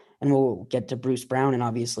person. And we'll get to Bruce Brown and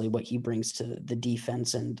obviously what he brings to the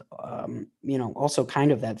defense, and also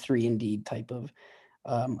kind of that 3-and-D type of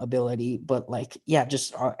ability. But like, yeah,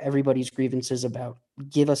 just everybody's grievances about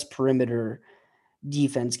give us perimeter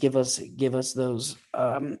defense, give us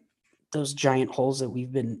those giant holes that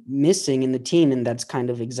we've been missing in the team, and that's kind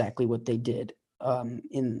of exactly what they did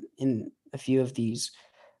in a few of these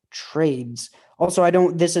trades. Also, I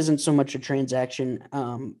don't. This isn't so much a transaction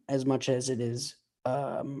as much as it is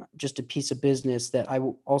just a piece of business that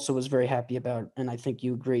also was very happy about, and I think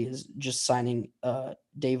you agree, is just signing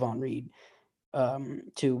Davon Reed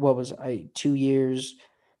to what was 2 years.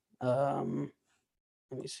 Let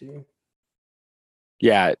me see.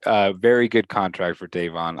 Yeah, very good contract for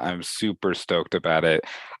Davon. I'm super stoked about it.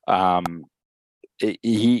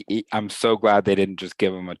 I'm so glad they didn't just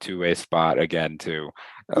give him a two-way spot again too.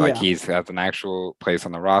 Like Yeah. he's has an actual place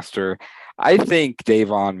on the roster. I think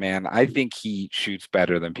Davon, man, I think he shoots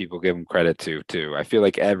better than people give him credit to too. I feel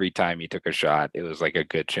like every time he took a shot, it was like a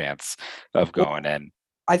good chance of Well, going in.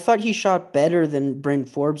 I thought he shot better than Bryn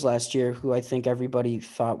Forbes last year, who I think everybody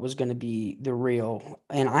thought was going to be the real.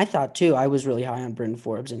 And I thought too. I was really high on Bryn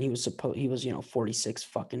Forbes, and he was 46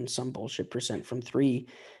 fucking some bullshit percent from three.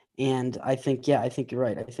 And I think I think you're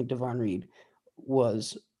right. I think Devon Reed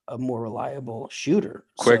was a more reliable shooter.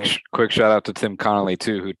 Quick, So quick shout out to Tim Connolly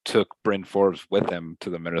too, who took Bryn Forbes with him to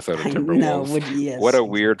the Minnesota I know. Timberwolves. What Yes, a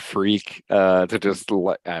weird freak to just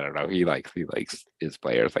I don't know. He likes his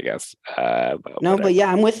players, I guess. But no, whatever. but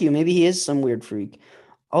yeah, I'm with you. Maybe he is some weird freak.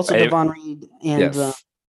 Also, Devon Reed Yes,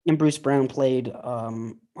 and Bruce Brown played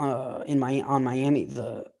on Miami,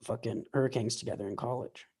 the fucking Hurricanes together in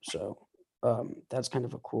college. So that's kind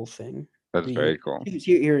of a cool thing. that's very cool.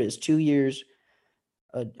 Here it is, 2 years,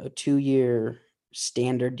 a 2 year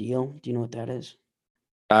standard deal. Do you know what that is?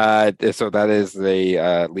 So that is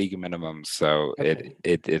the league minimum. So Okay.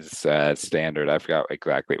 it is standard. I forgot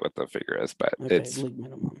exactly what the figure is, but Okay, it's league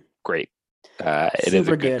minimum. great. It is a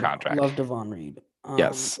Super good good. contract. Love Devon Reed.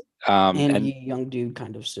 Yes. And And young dude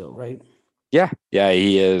kind of still, right? yeah,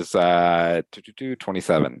 he is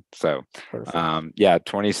 27. So Perfect.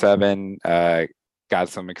 27 got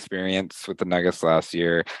some experience with the Nuggets last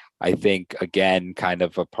year. I think again kind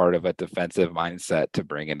of a part of a defensive mindset to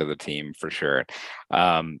bring into the team for sure.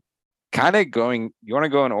 Kind of going, you want to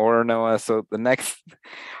go in order, Noah? So the next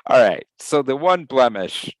all right. So the one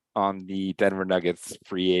blemish on the Denver Nuggets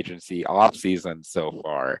free agency offseason so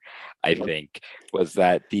far, I think, was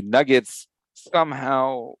that the Nuggets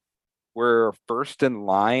somehow were first in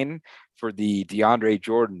line for the DeAndre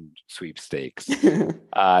Jordan sweepstakes.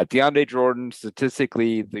 DeAndre Jordan,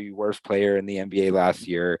 statistically the worst player in the NBA last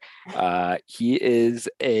year. He is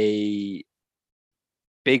a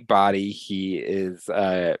big body. He is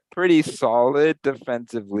pretty solid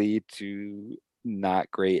defensively to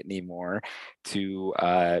not great anymore to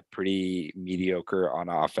pretty mediocre on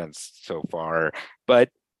offense so far. But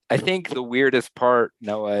I think the weirdest part,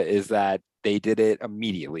 Noah, is that they did it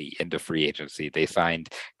immediately into free agency. They signed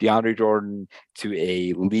DeAndre Jordan to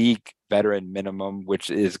a league veteran minimum, which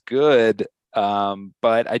is good.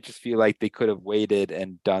 But I just feel like they could have waited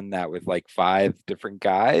and done that with like 5 different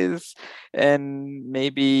guys and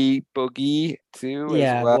maybe Boogie too as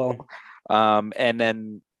Yeah, well. well, And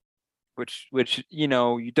then which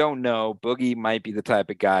you don't know. Boogie might be the type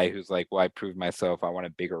of guy who's like, well, I proved myself, I want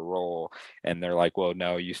a bigger role, and they're like, well,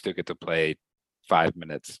 no, you still get to play 5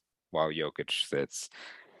 minutes while Jokic sits.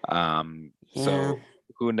 yeah. So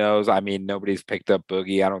who knows? I mean, nobody's picked up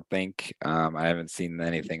Boogie, I don't think. I haven't seen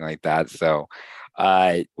anything like that. So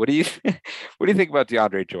what do you what do you think about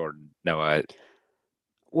DeAndre Jordan, Noah?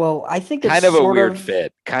 Well, I think it's Kind of a sort weird of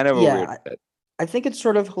fit. Kind of a weird yeah, fit. I think it's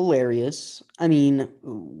sort of hilarious. I mean,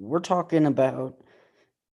 we're talking about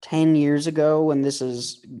 10 years ago when this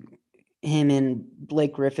is him and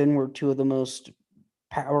Blake Griffin were two of the most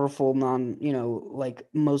powerful like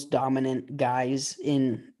most dominant guys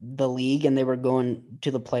in the league, and they were going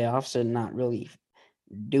to the playoffs and not really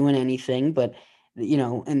doing anything, but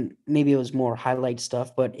and maybe it was more highlight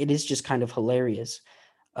stuff, but it is just kind of hilarious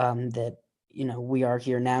that we are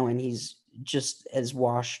here now and he's just as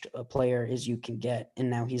washed a player as you can get, and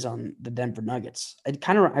now he's on the Denver Nuggets.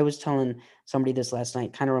 I was telling somebody this last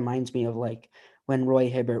night, kind of reminds me of like when Roy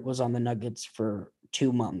Hibbert was on the Nuggets for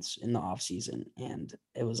 2 months in the offseason, and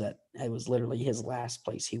it was literally his last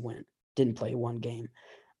place he went. Didn't play one game.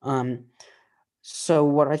 So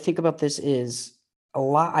what I think about this is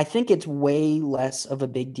I think it's way less of a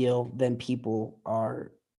big deal than people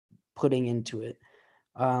are putting into it.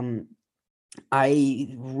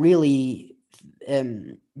 I really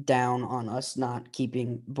am down on us not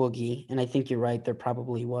keeping Boogie, and I think you're right. There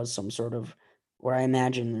probably was some sort of, or I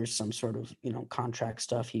imagine there's some sort of, contract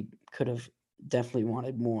stuff. He could have definitely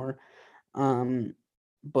wanted more.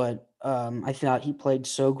 But I thought he played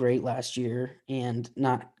so great last year, and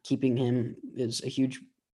not keeping him is a huge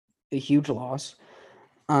loss.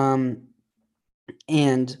 And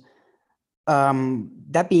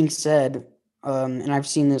that being said, and I've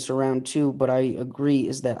seen this around too, but I agree,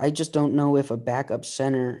 is that I just don't know if a backup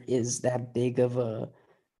center is that big of a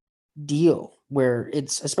deal, where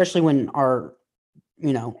it's especially when our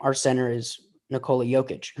center is Nikola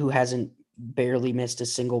Jokic, who hasn't barely missed a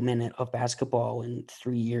single minute of basketball in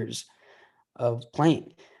 3 years of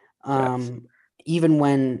playing. Yes.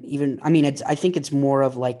 I mean, I think it's more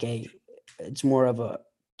of a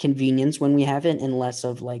convenience when we have it and less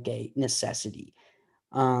of like a necessity.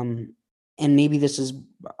 and maybe this is,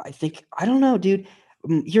 I don't know, dude.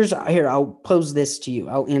 Here, I'll pose this to you.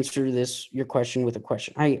 I'll answer your question with a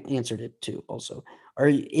question. I answered it too also.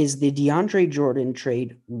 Is the DeAndre Jordan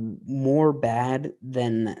trade more bad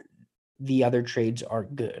than the other trades are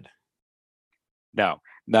good? No,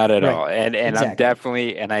 not at Right. all. And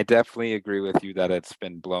Exactly. I definitely agree with you that it's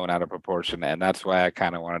been blown out of proportion. And that's why I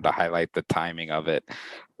kind of wanted to highlight the timing of it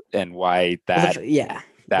and why Well, that yeah,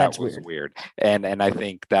 that that's was weird. weird. And I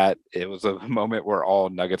think that it was a moment where all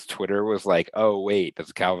Nuggets Twitter was like, oh wait,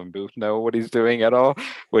 does Calvin Booth know what he's doing at all?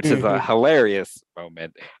 Which is a Mhm. hilarious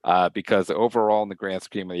moment, because overall in the grand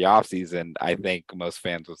scheme of the offseason, I think most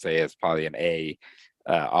fans would say it's probably an A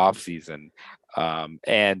offseason.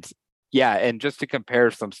 And yeah, and just to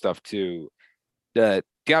compare some stuff too, the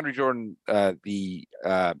DeAndre Jordan, the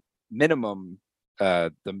minimum,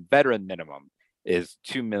 the veteran minimum is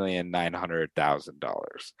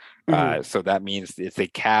 $2,900,000. Mhm. So that means it's a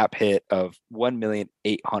cap hit of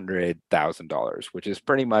 $1,800,000, which is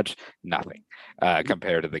pretty much nothing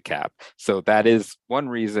compared to the cap. So that is one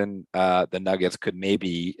reason the Nuggets could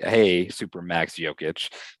maybe, hey, Supermax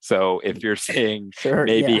Jokic. So if you're saying Sure.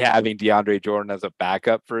 maybe Yeah. having DeAndre Jordan as a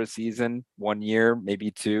backup for a season, 1 year, maybe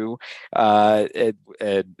two, it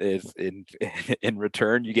is in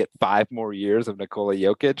return you get 5 more years of Nikola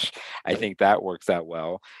Jokic. I think that works out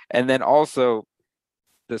well. And then also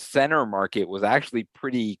the center market was actually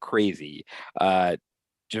pretty crazy. JaVale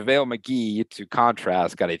McGee, to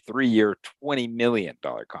contrast, got a 3-year, $20 million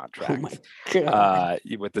Oh my contract God.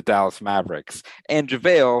 with the Dallas Mavericks. And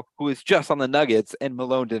JaVale, who is just on the Nuggets, and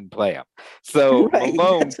Malone didn't play him. So Right.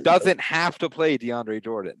 Malone doesn't have to play DeAndre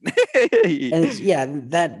Jordan. And yeah,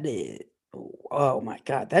 oh my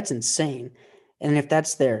God, that's insane. And if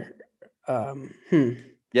that's their, um, hmm,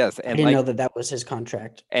 Yes, I and didn't know like, that was his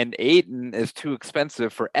contract. and Aiden is too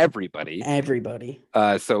expensive for everybody. Everybody.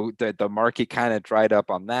 So the market kind of dried up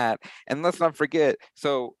on that. And let's not forget,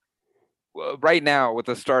 so right now with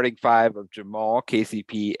the starting five of Jamal,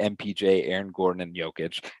 KCP, MPJ, Aaron Gordon, and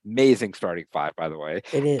Jokic, amazing starting five, by the way.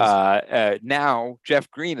 It is. Now Jeff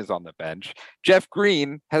Green is on the bench. Jeff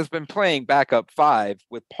Green has been playing backup five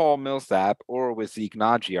with Paul Millsap or with Zeke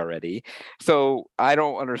Naji already. So I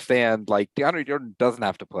don't understand. Like, DeAndre Jordan doesn't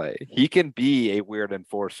have to play. He can be a weird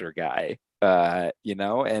enforcer guy. And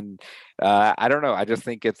I don't know. I just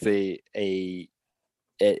think it's the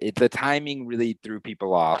timing really threw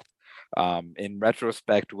people off. In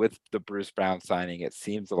retrospect, with the Bruce Brown signing, it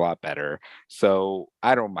seems a lot better. So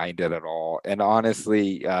I don't mind it at all. And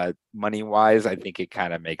honestly, money wise, I think it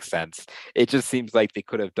kind of makes sense. It just seems like they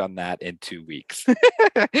could have done that in 2 weeks. They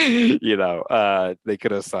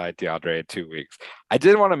could have signed DeAndre in 2 weeks. I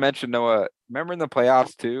did want to mention, Noah, remember in the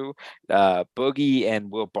playoffs too, Boogie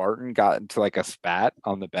and Will Barton got into like a spat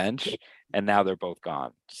on the bench, and now they're both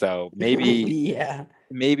gone. So maybe Yeah.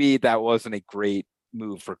 maybe that wasn't a great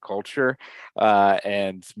move for culture.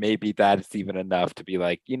 And maybe that's even enough to be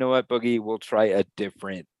like, you know what, Boogie, we'll try a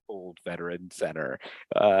different old veteran center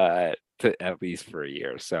to at least for a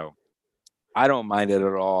year. So I don't mind it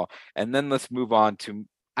at all. And then let's move on to,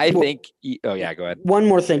 I Well, think, oh yeah, go ahead. just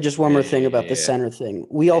one more thing about the Yeah. center thing.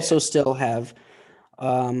 We Yeah. also still have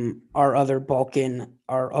our other Balkan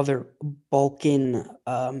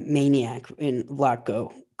maniac in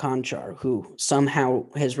Vlatko Konchar, who somehow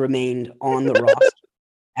has remained on the roster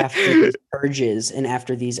after these purges and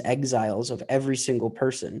after these exiles of every single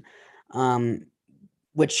person.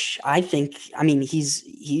 Which I think, I mean,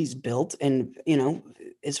 he's built, and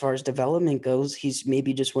as far as development goes, he's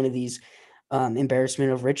maybe just one of these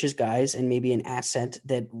embarrassment of riches guys, and maybe an asset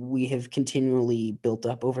that we have continually built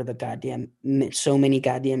up over the so many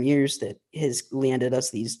goddamn years that has landed us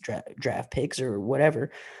these draft picks or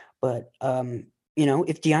whatever. But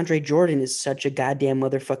if DeAndre Jordan is such a goddamn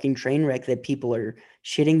motherfucking train wreck that people are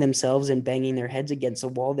shitting themselves and banging their heads against the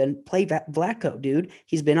wall, then play Vlatko, dude.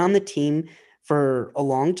 He's been on the team for a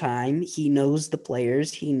long time. He knows the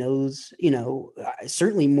players. He knows,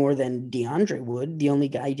 certainly more than DeAndre would. The only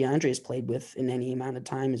guy DeAndre has played with in any amount of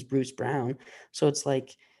time is Bruce Brown. So it's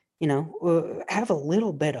like, have a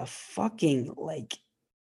little bit of fucking like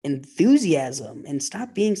enthusiasm and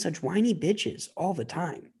stop being such whiny bitches all the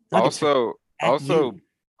time. Nuggets fans, Also, at also, you.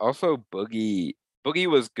 also, Boogie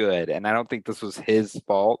was good, and I don't think this was his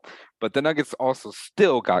fault. But the Nuggets also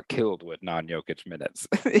still got killed with non-Jokic minutes.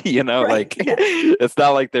 Right. Like, Yeah. it's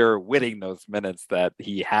not like they were winning those minutes that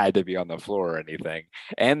he had to be on the floor or anything.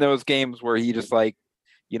 And those games where he just like,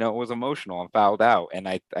 was emotional and fouled out. And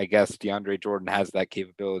I guess DeAndre Jordan has that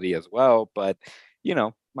capability as well. But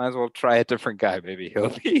might as well try a different guy. Maybe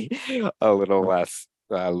he'll be a little less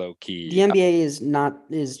low The key. NBA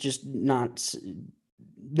is just not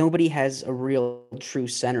nobody has a real true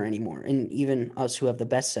center anymore. And even us who have the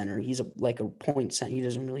best center, he's like a point center. He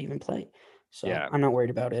doesn't really even play. So Yeah. I'm not worried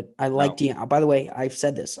about it. I No. like By the way, I've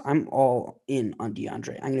said this. I'm all in on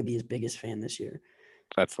DeAndre. I'm gonna be his biggest fan this year.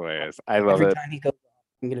 That's hilarious. I love Every it. time he goes,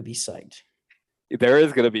 I'm gonna be psyched. There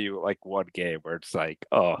is gonna be like one game where it's like,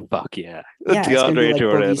 oh fuck yeah, Yeah, it's gonna be DeAndre like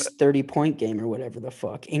Jordan. Boogie's 30-point game or whatever the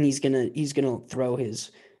fuck, and he's gonna throw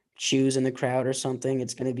his shoes in the crowd or something.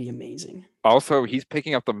 It's gonna be amazing. Also, he's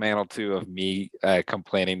picking up the mantle too of me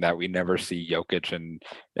complaining that we never see Jokic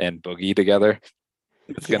and Boogie together.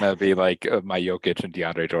 It's Yeah. gonna be like my Jokic and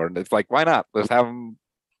DeAndre Jordan. It's like, why not? Let's have him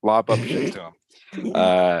lob up shit to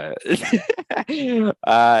him.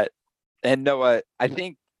 And Noah, I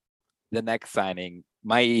think the next signing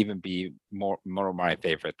might even be more my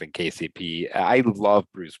favorite than KCP. I love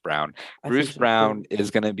Bruce Brown. I Bruce think so, Brown too.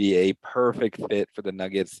 is going to be a perfect fit for the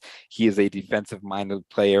Nuggets. He is a defensive-minded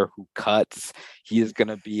player who cuts. He is going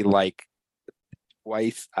to be like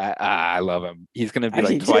twice. I love him. He's going to be I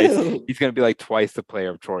like do twice. too. He's going to be like twice the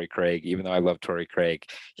player of Torrey Craig. Even though I love Torrey Craig,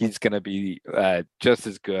 he's going to be just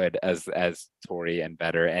as good as Torrey and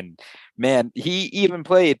better. And man, he even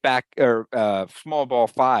played back or small ball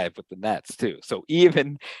 5 with the Nets too. So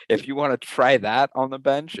even if you want to try that on the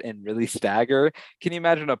bench and really stagger, can you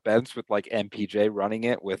imagine a bench with like MPJ running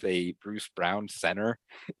it with a Bruce Brown center?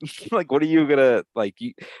 Like, what are you gonna like?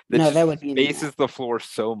 That would be spaces the floor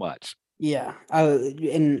so much. Yeah, I've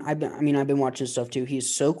been watching stuff too.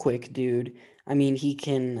 He's so quick, dude. I mean, he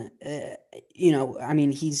can, I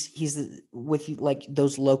mean, with like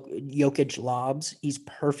those Jokic lobs. He's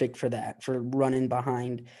perfect for that, for running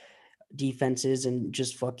behind defenses and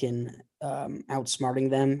just fucking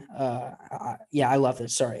outsmarting them. Yeah, I love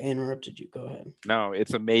this. Sorry, I interrupted you. Go ahead. No,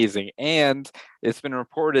 it's amazing. And it's been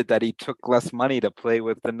reported that he took less money to play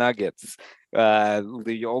with the Nuggets.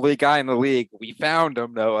 The only guy in the league, we found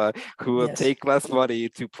him, Noah, who will Yes. take less money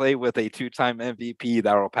to play with a 2-time MVP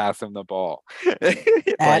that will pass him the ball.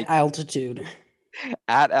 At altitude.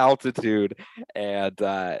 At altitude. And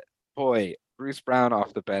boy, Bruce Brown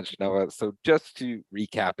off the bench, Noah. So just to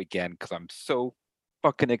recap again, because I'm so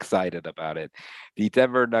fucking excited about it. The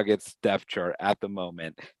Denver Nuggets depth chart at the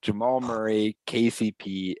moment: Jamal Murray,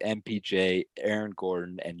 KCP, MPJ, Aaron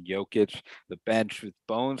Gordon, and Jokic. The bench with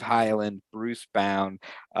Bones Highland, Bruce Brown,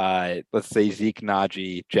 let's say Zeke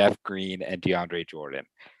Naji, Jeff Green, and DeAndre Jordan.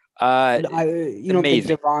 You don't think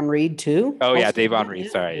amazing. Davon Reed too? Oh yeah, Also, Davon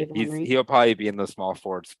Reed. Sorry, Davon Reed. he'll probably be in the small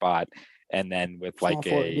forward spot, and then with Small like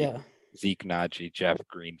forward, a yeah. Zeke Naji, Jeff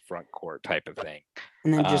Green front court type of thing.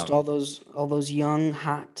 And then just all those young,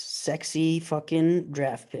 hot, sexy fucking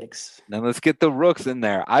draft picks. Then let's get the rooks in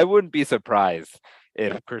there. I wouldn't be surprised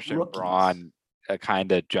if Christian Rookies. Braun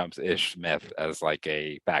kind of jumps Ish Smith as like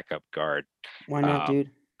a backup guard. Why not,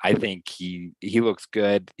 dude? I think he looks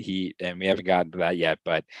good. And we haven't gotten to that yet,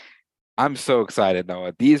 but I'm so excited,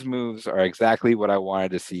 Noah. These moves are exactly what I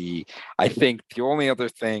wanted to see. I think the only other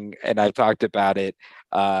thing, and I've talked about it,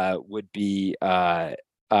 would be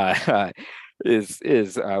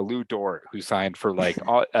is Lou Dort, who signed for like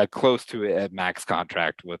close to a max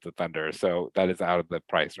contract with the Thunder. So that is out of the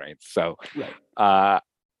price range. So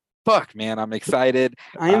fuck, man, I'm excited.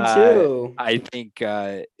 I am too. I think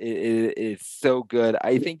it's so good.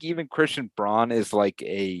 I think even Christian Braun is like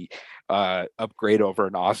a upgrade over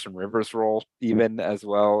an Austin Rivers role, even as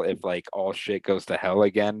well. If like all shit goes to hell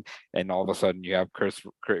again, and all of a sudden you have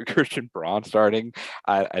Christian Braun starting,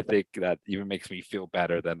 I think that even makes me feel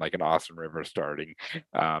better than like an Austin Rivers starting.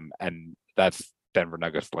 And that's Denver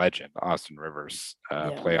Nuggets legend, Austin Rivers,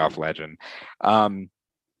 playoff legend.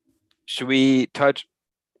 Should we touch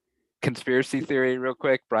conspiracy theory real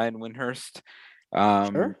quick? Brian Windhorst.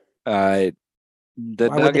 Sure. The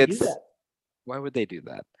Why Nuggets. Why would they do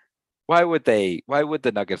that? Why would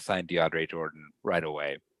the Nuggets sign DeAndre Jordan right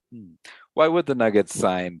away? Why would the Nuggets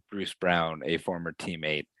sign Bruce Brown, a former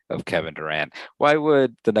teammate of Kevin Durant? Why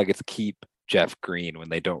would the Nuggets keep Jeff Green when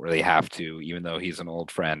they don't really have to, even though he's an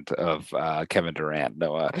old friend of Kevin Durant?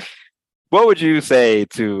 Noah, what would you say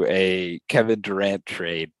to a Kevin Durant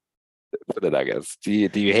trade for the Nuggets? Do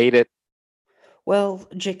you hate it? Well,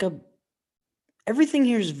 Jacob, everything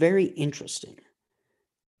here is very interesting.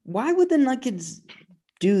 Why would the Nuggets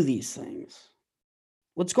do these things?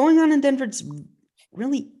 What's going on in Denver is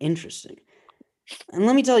really interesting. And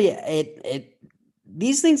let me tell you,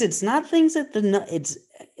 these things, it's not things that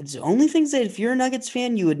it's only things that if you're a Nuggets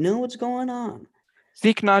fan, you would know what's going on.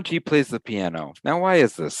 Zeke Naji plays the piano. Now, why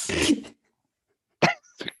is this?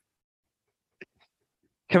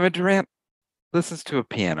 Kevin Durant listens to a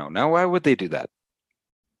piano. Now, why would they do that?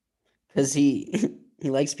 Because he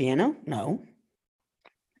likes piano? No.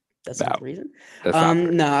 That's No, not the reason. that's not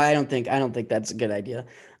the No, I don't think that's a good idea.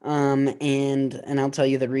 And I'll tell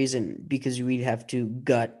you the reason, because we'd have to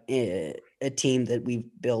gut a team that we've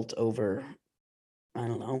built over, I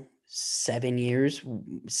don't know, 7 years,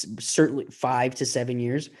 certainly 5 to 7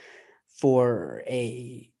 years, for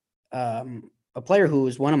a player who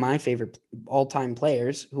is one of my favorite all-time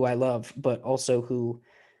players, who I love, but also who,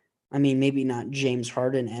 I mean, maybe not James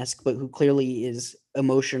Harden-esque, but who clearly is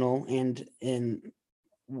emotional and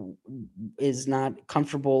is not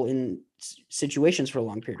comfortable in situations for a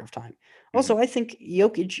long period of time. Also, I think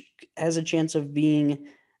Jokic has a chance of being,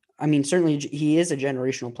 I mean, certainly he is a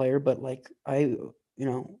generational player, but like I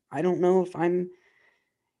don't know if I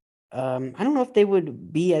don't know if they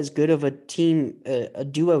would be as good of a team, a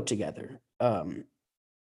duo together.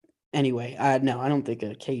 Anyway, no, I don't think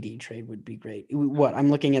a KD trade would be great. What I'm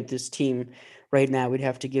looking at this team right now, we'd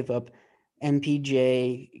have to give up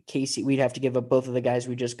MPJ, KC. We'd have to give up both of the guys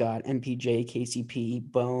we just got: MPJ, KCP,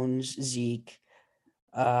 Bones, Zeke,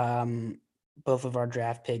 both of our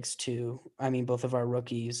draft picks too. I mean, both of our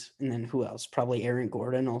rookies, and then who else? Probably Aaron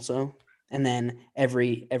Gordon also, and then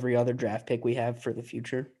every other draft pick we have for the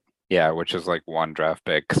future. Yeah, which is like one draft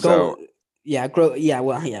pick. Go, So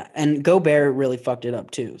yeah, and Gobert really fucked it up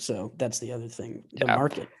too. So that's the other thing, the yeah.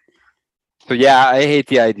 market. So yeah, I hate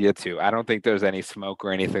the idea too. I don't think there's any smoke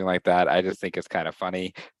or anything like that. I just think it's kind of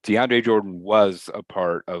funny. DeAndre Jordan was a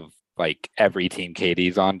part of like every team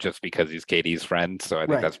KD's on just because he's KD's friend. So I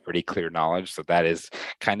think Right. that's pretty clear knowledge. So that is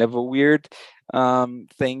kind of a weird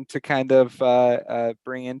thing to kind of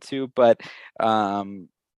bring into. But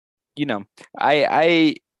you know,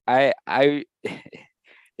 I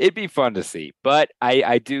it'd be fun to see. But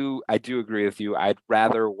I do agree with you. I'd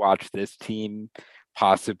rather watch this team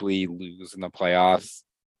possibly lose in the playoffs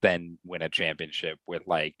than win a championship with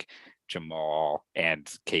like Jamal and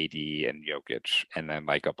KD and Jokic and then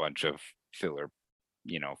like a bunch of fillers.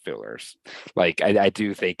 Like I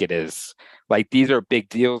do think it is like these are big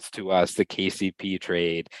deals to us, the KCP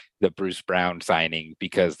trade, the Bruce Brown signing,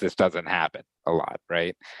 because this doesn't happen a lot,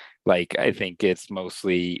 right? Like I think it's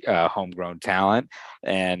mostly homegrown talent,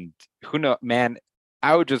 and who knows, man.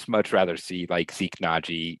 I would just much rather see like Zeke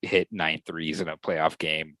Naji hit 9 threes in a playoff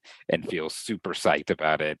game and feel super psyched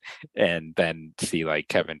about it, and then see like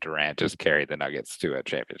Kevin Durant just carry the Nuggets to a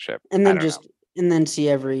championship. And then know. and then see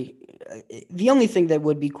the only thing that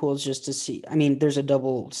would be cool is just to see. I mean, there's a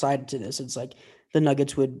double side to this. It's like the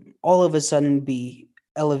Nuggets would all of a sudden be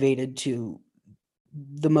elevated to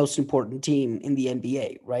the most important team in the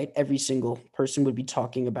NBA, right? Every single person would be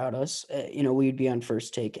talking about us. We'd be on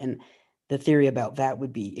First Take, and the theory about that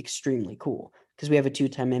would be extremely cool because we have a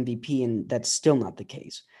 2-time MVP, and that's still not the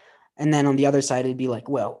case. And then on the other side, it'd be like,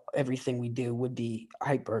 well, everything we do would be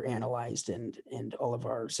hyper analyzed, and all of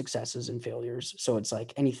our successes and failures. So it's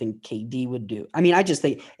like anything KD would do. I mean, I just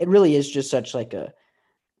think it really is just such like a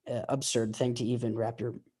absurd thing to even wrap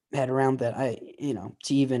your head around, that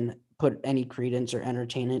to even put any credence or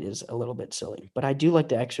entertain it is a little bit silly. But I do like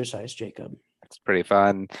to exercise, Jacob. It's pretty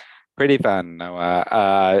fun.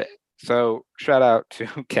 Noah. So shout out to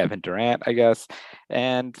Kevin Durant, I guess,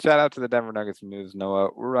 and shout out to the Denver Nuggets moves, Noah.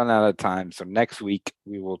 We're running out of time, so next week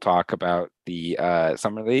we will talk about the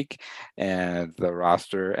summer league and the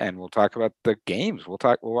roster, and we'll talk about the games. We'll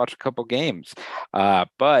watch a couple games.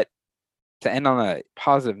 But to end on a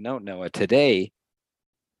positive note, Noah, today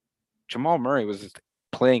Jamal Murray was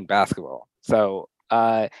playing basketball. So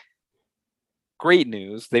great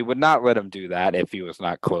news. They would not let him do that if he was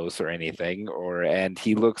not close or anything. And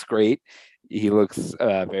he looks great. He looks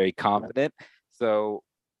very confident. So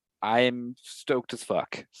I'm stoked as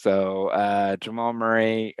fuck. So Jamal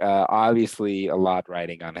Murray, obviously a lot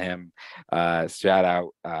riding on him. Shout out.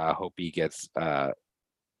 Hope he gets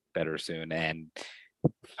better soon. And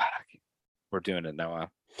we're doing it, Noah.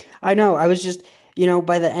 I know. I was just,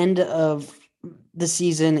 by the end of the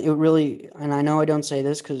season, it really, and I know I don't say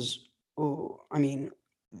this because, I mean,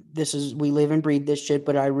 we live and breathe this shit,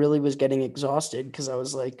 but I really was getting exhausted because I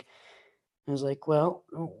was like, well,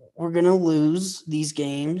 we're going to lose these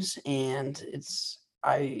games. And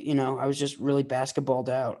I was just really basketballed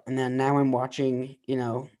out. And then now I'm watching,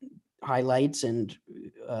 highlights and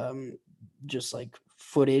just like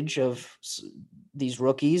footage of these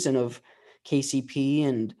rookies and of KCP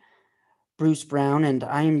and Bruce Brown, and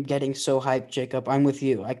I'm getting so hyped, Jacob. I'm with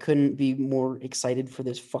you. I couldn't be more excited for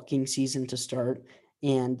this fucking season to start.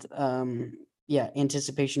 And yeah,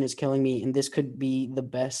 anticipation is killing me. And this could be the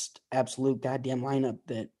best absolute goddamn lineup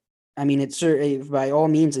I mean, it's by all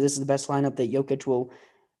means, this is the best lineup that Jokic will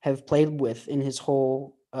have played with in his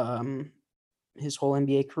whole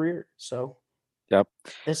NBA career. So yep,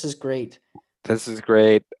 this is great. This is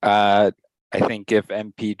great. I think if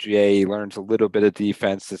MPGA learns a little bit of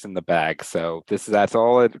defense, it's in the bag. So that's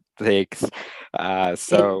all it takes.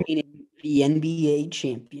 So Meaning the NBA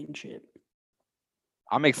championship.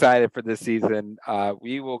 I'm excited for this season.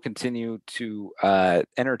 We will continue to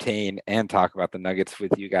entertain and talk about the Nuggets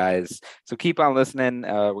with you guys. So keep on listening.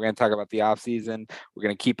 We're going to talk about the offseason. We're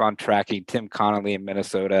going to keep on tracking Tim Connolly in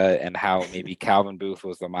Minnesota and how maybe Calvin Booth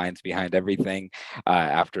was the minds behind everything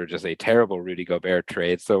after just a terrible Rudy Gobert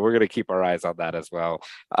trade. So we're going to keep our eyes on that as well.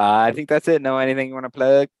 I think that's it. Noah, anything you want to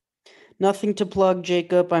plug? Nothing to plug,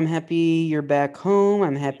 Jacob. I'm happy you're back home.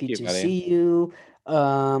 I'm happy you, to buddy. see you.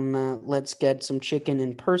 Let's get some chicken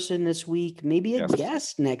in person this week. Maybe a Yes.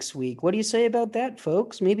 guest next week. What do you say about that,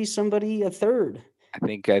 folks? Maybe somebody a third. I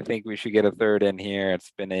think we should get a third in here.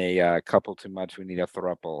 It's been a couple too much. We need a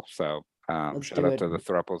thruple. So Let's shout do out it. to the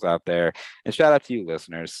thruples out there, and shout out to you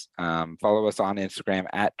listeners. Follow us on Instagram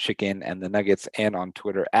at Chicken and the Nuggets, and on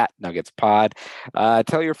Twitter at Nuggets Pod.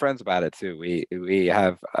 Tell your friends about it too. We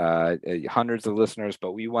have hundreds of listeners,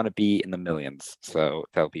 but we want to be in the millions. So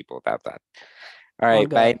tell people about that. All right,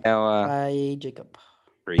 bye, Noah. Bye, Jacob.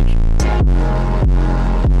 Preach.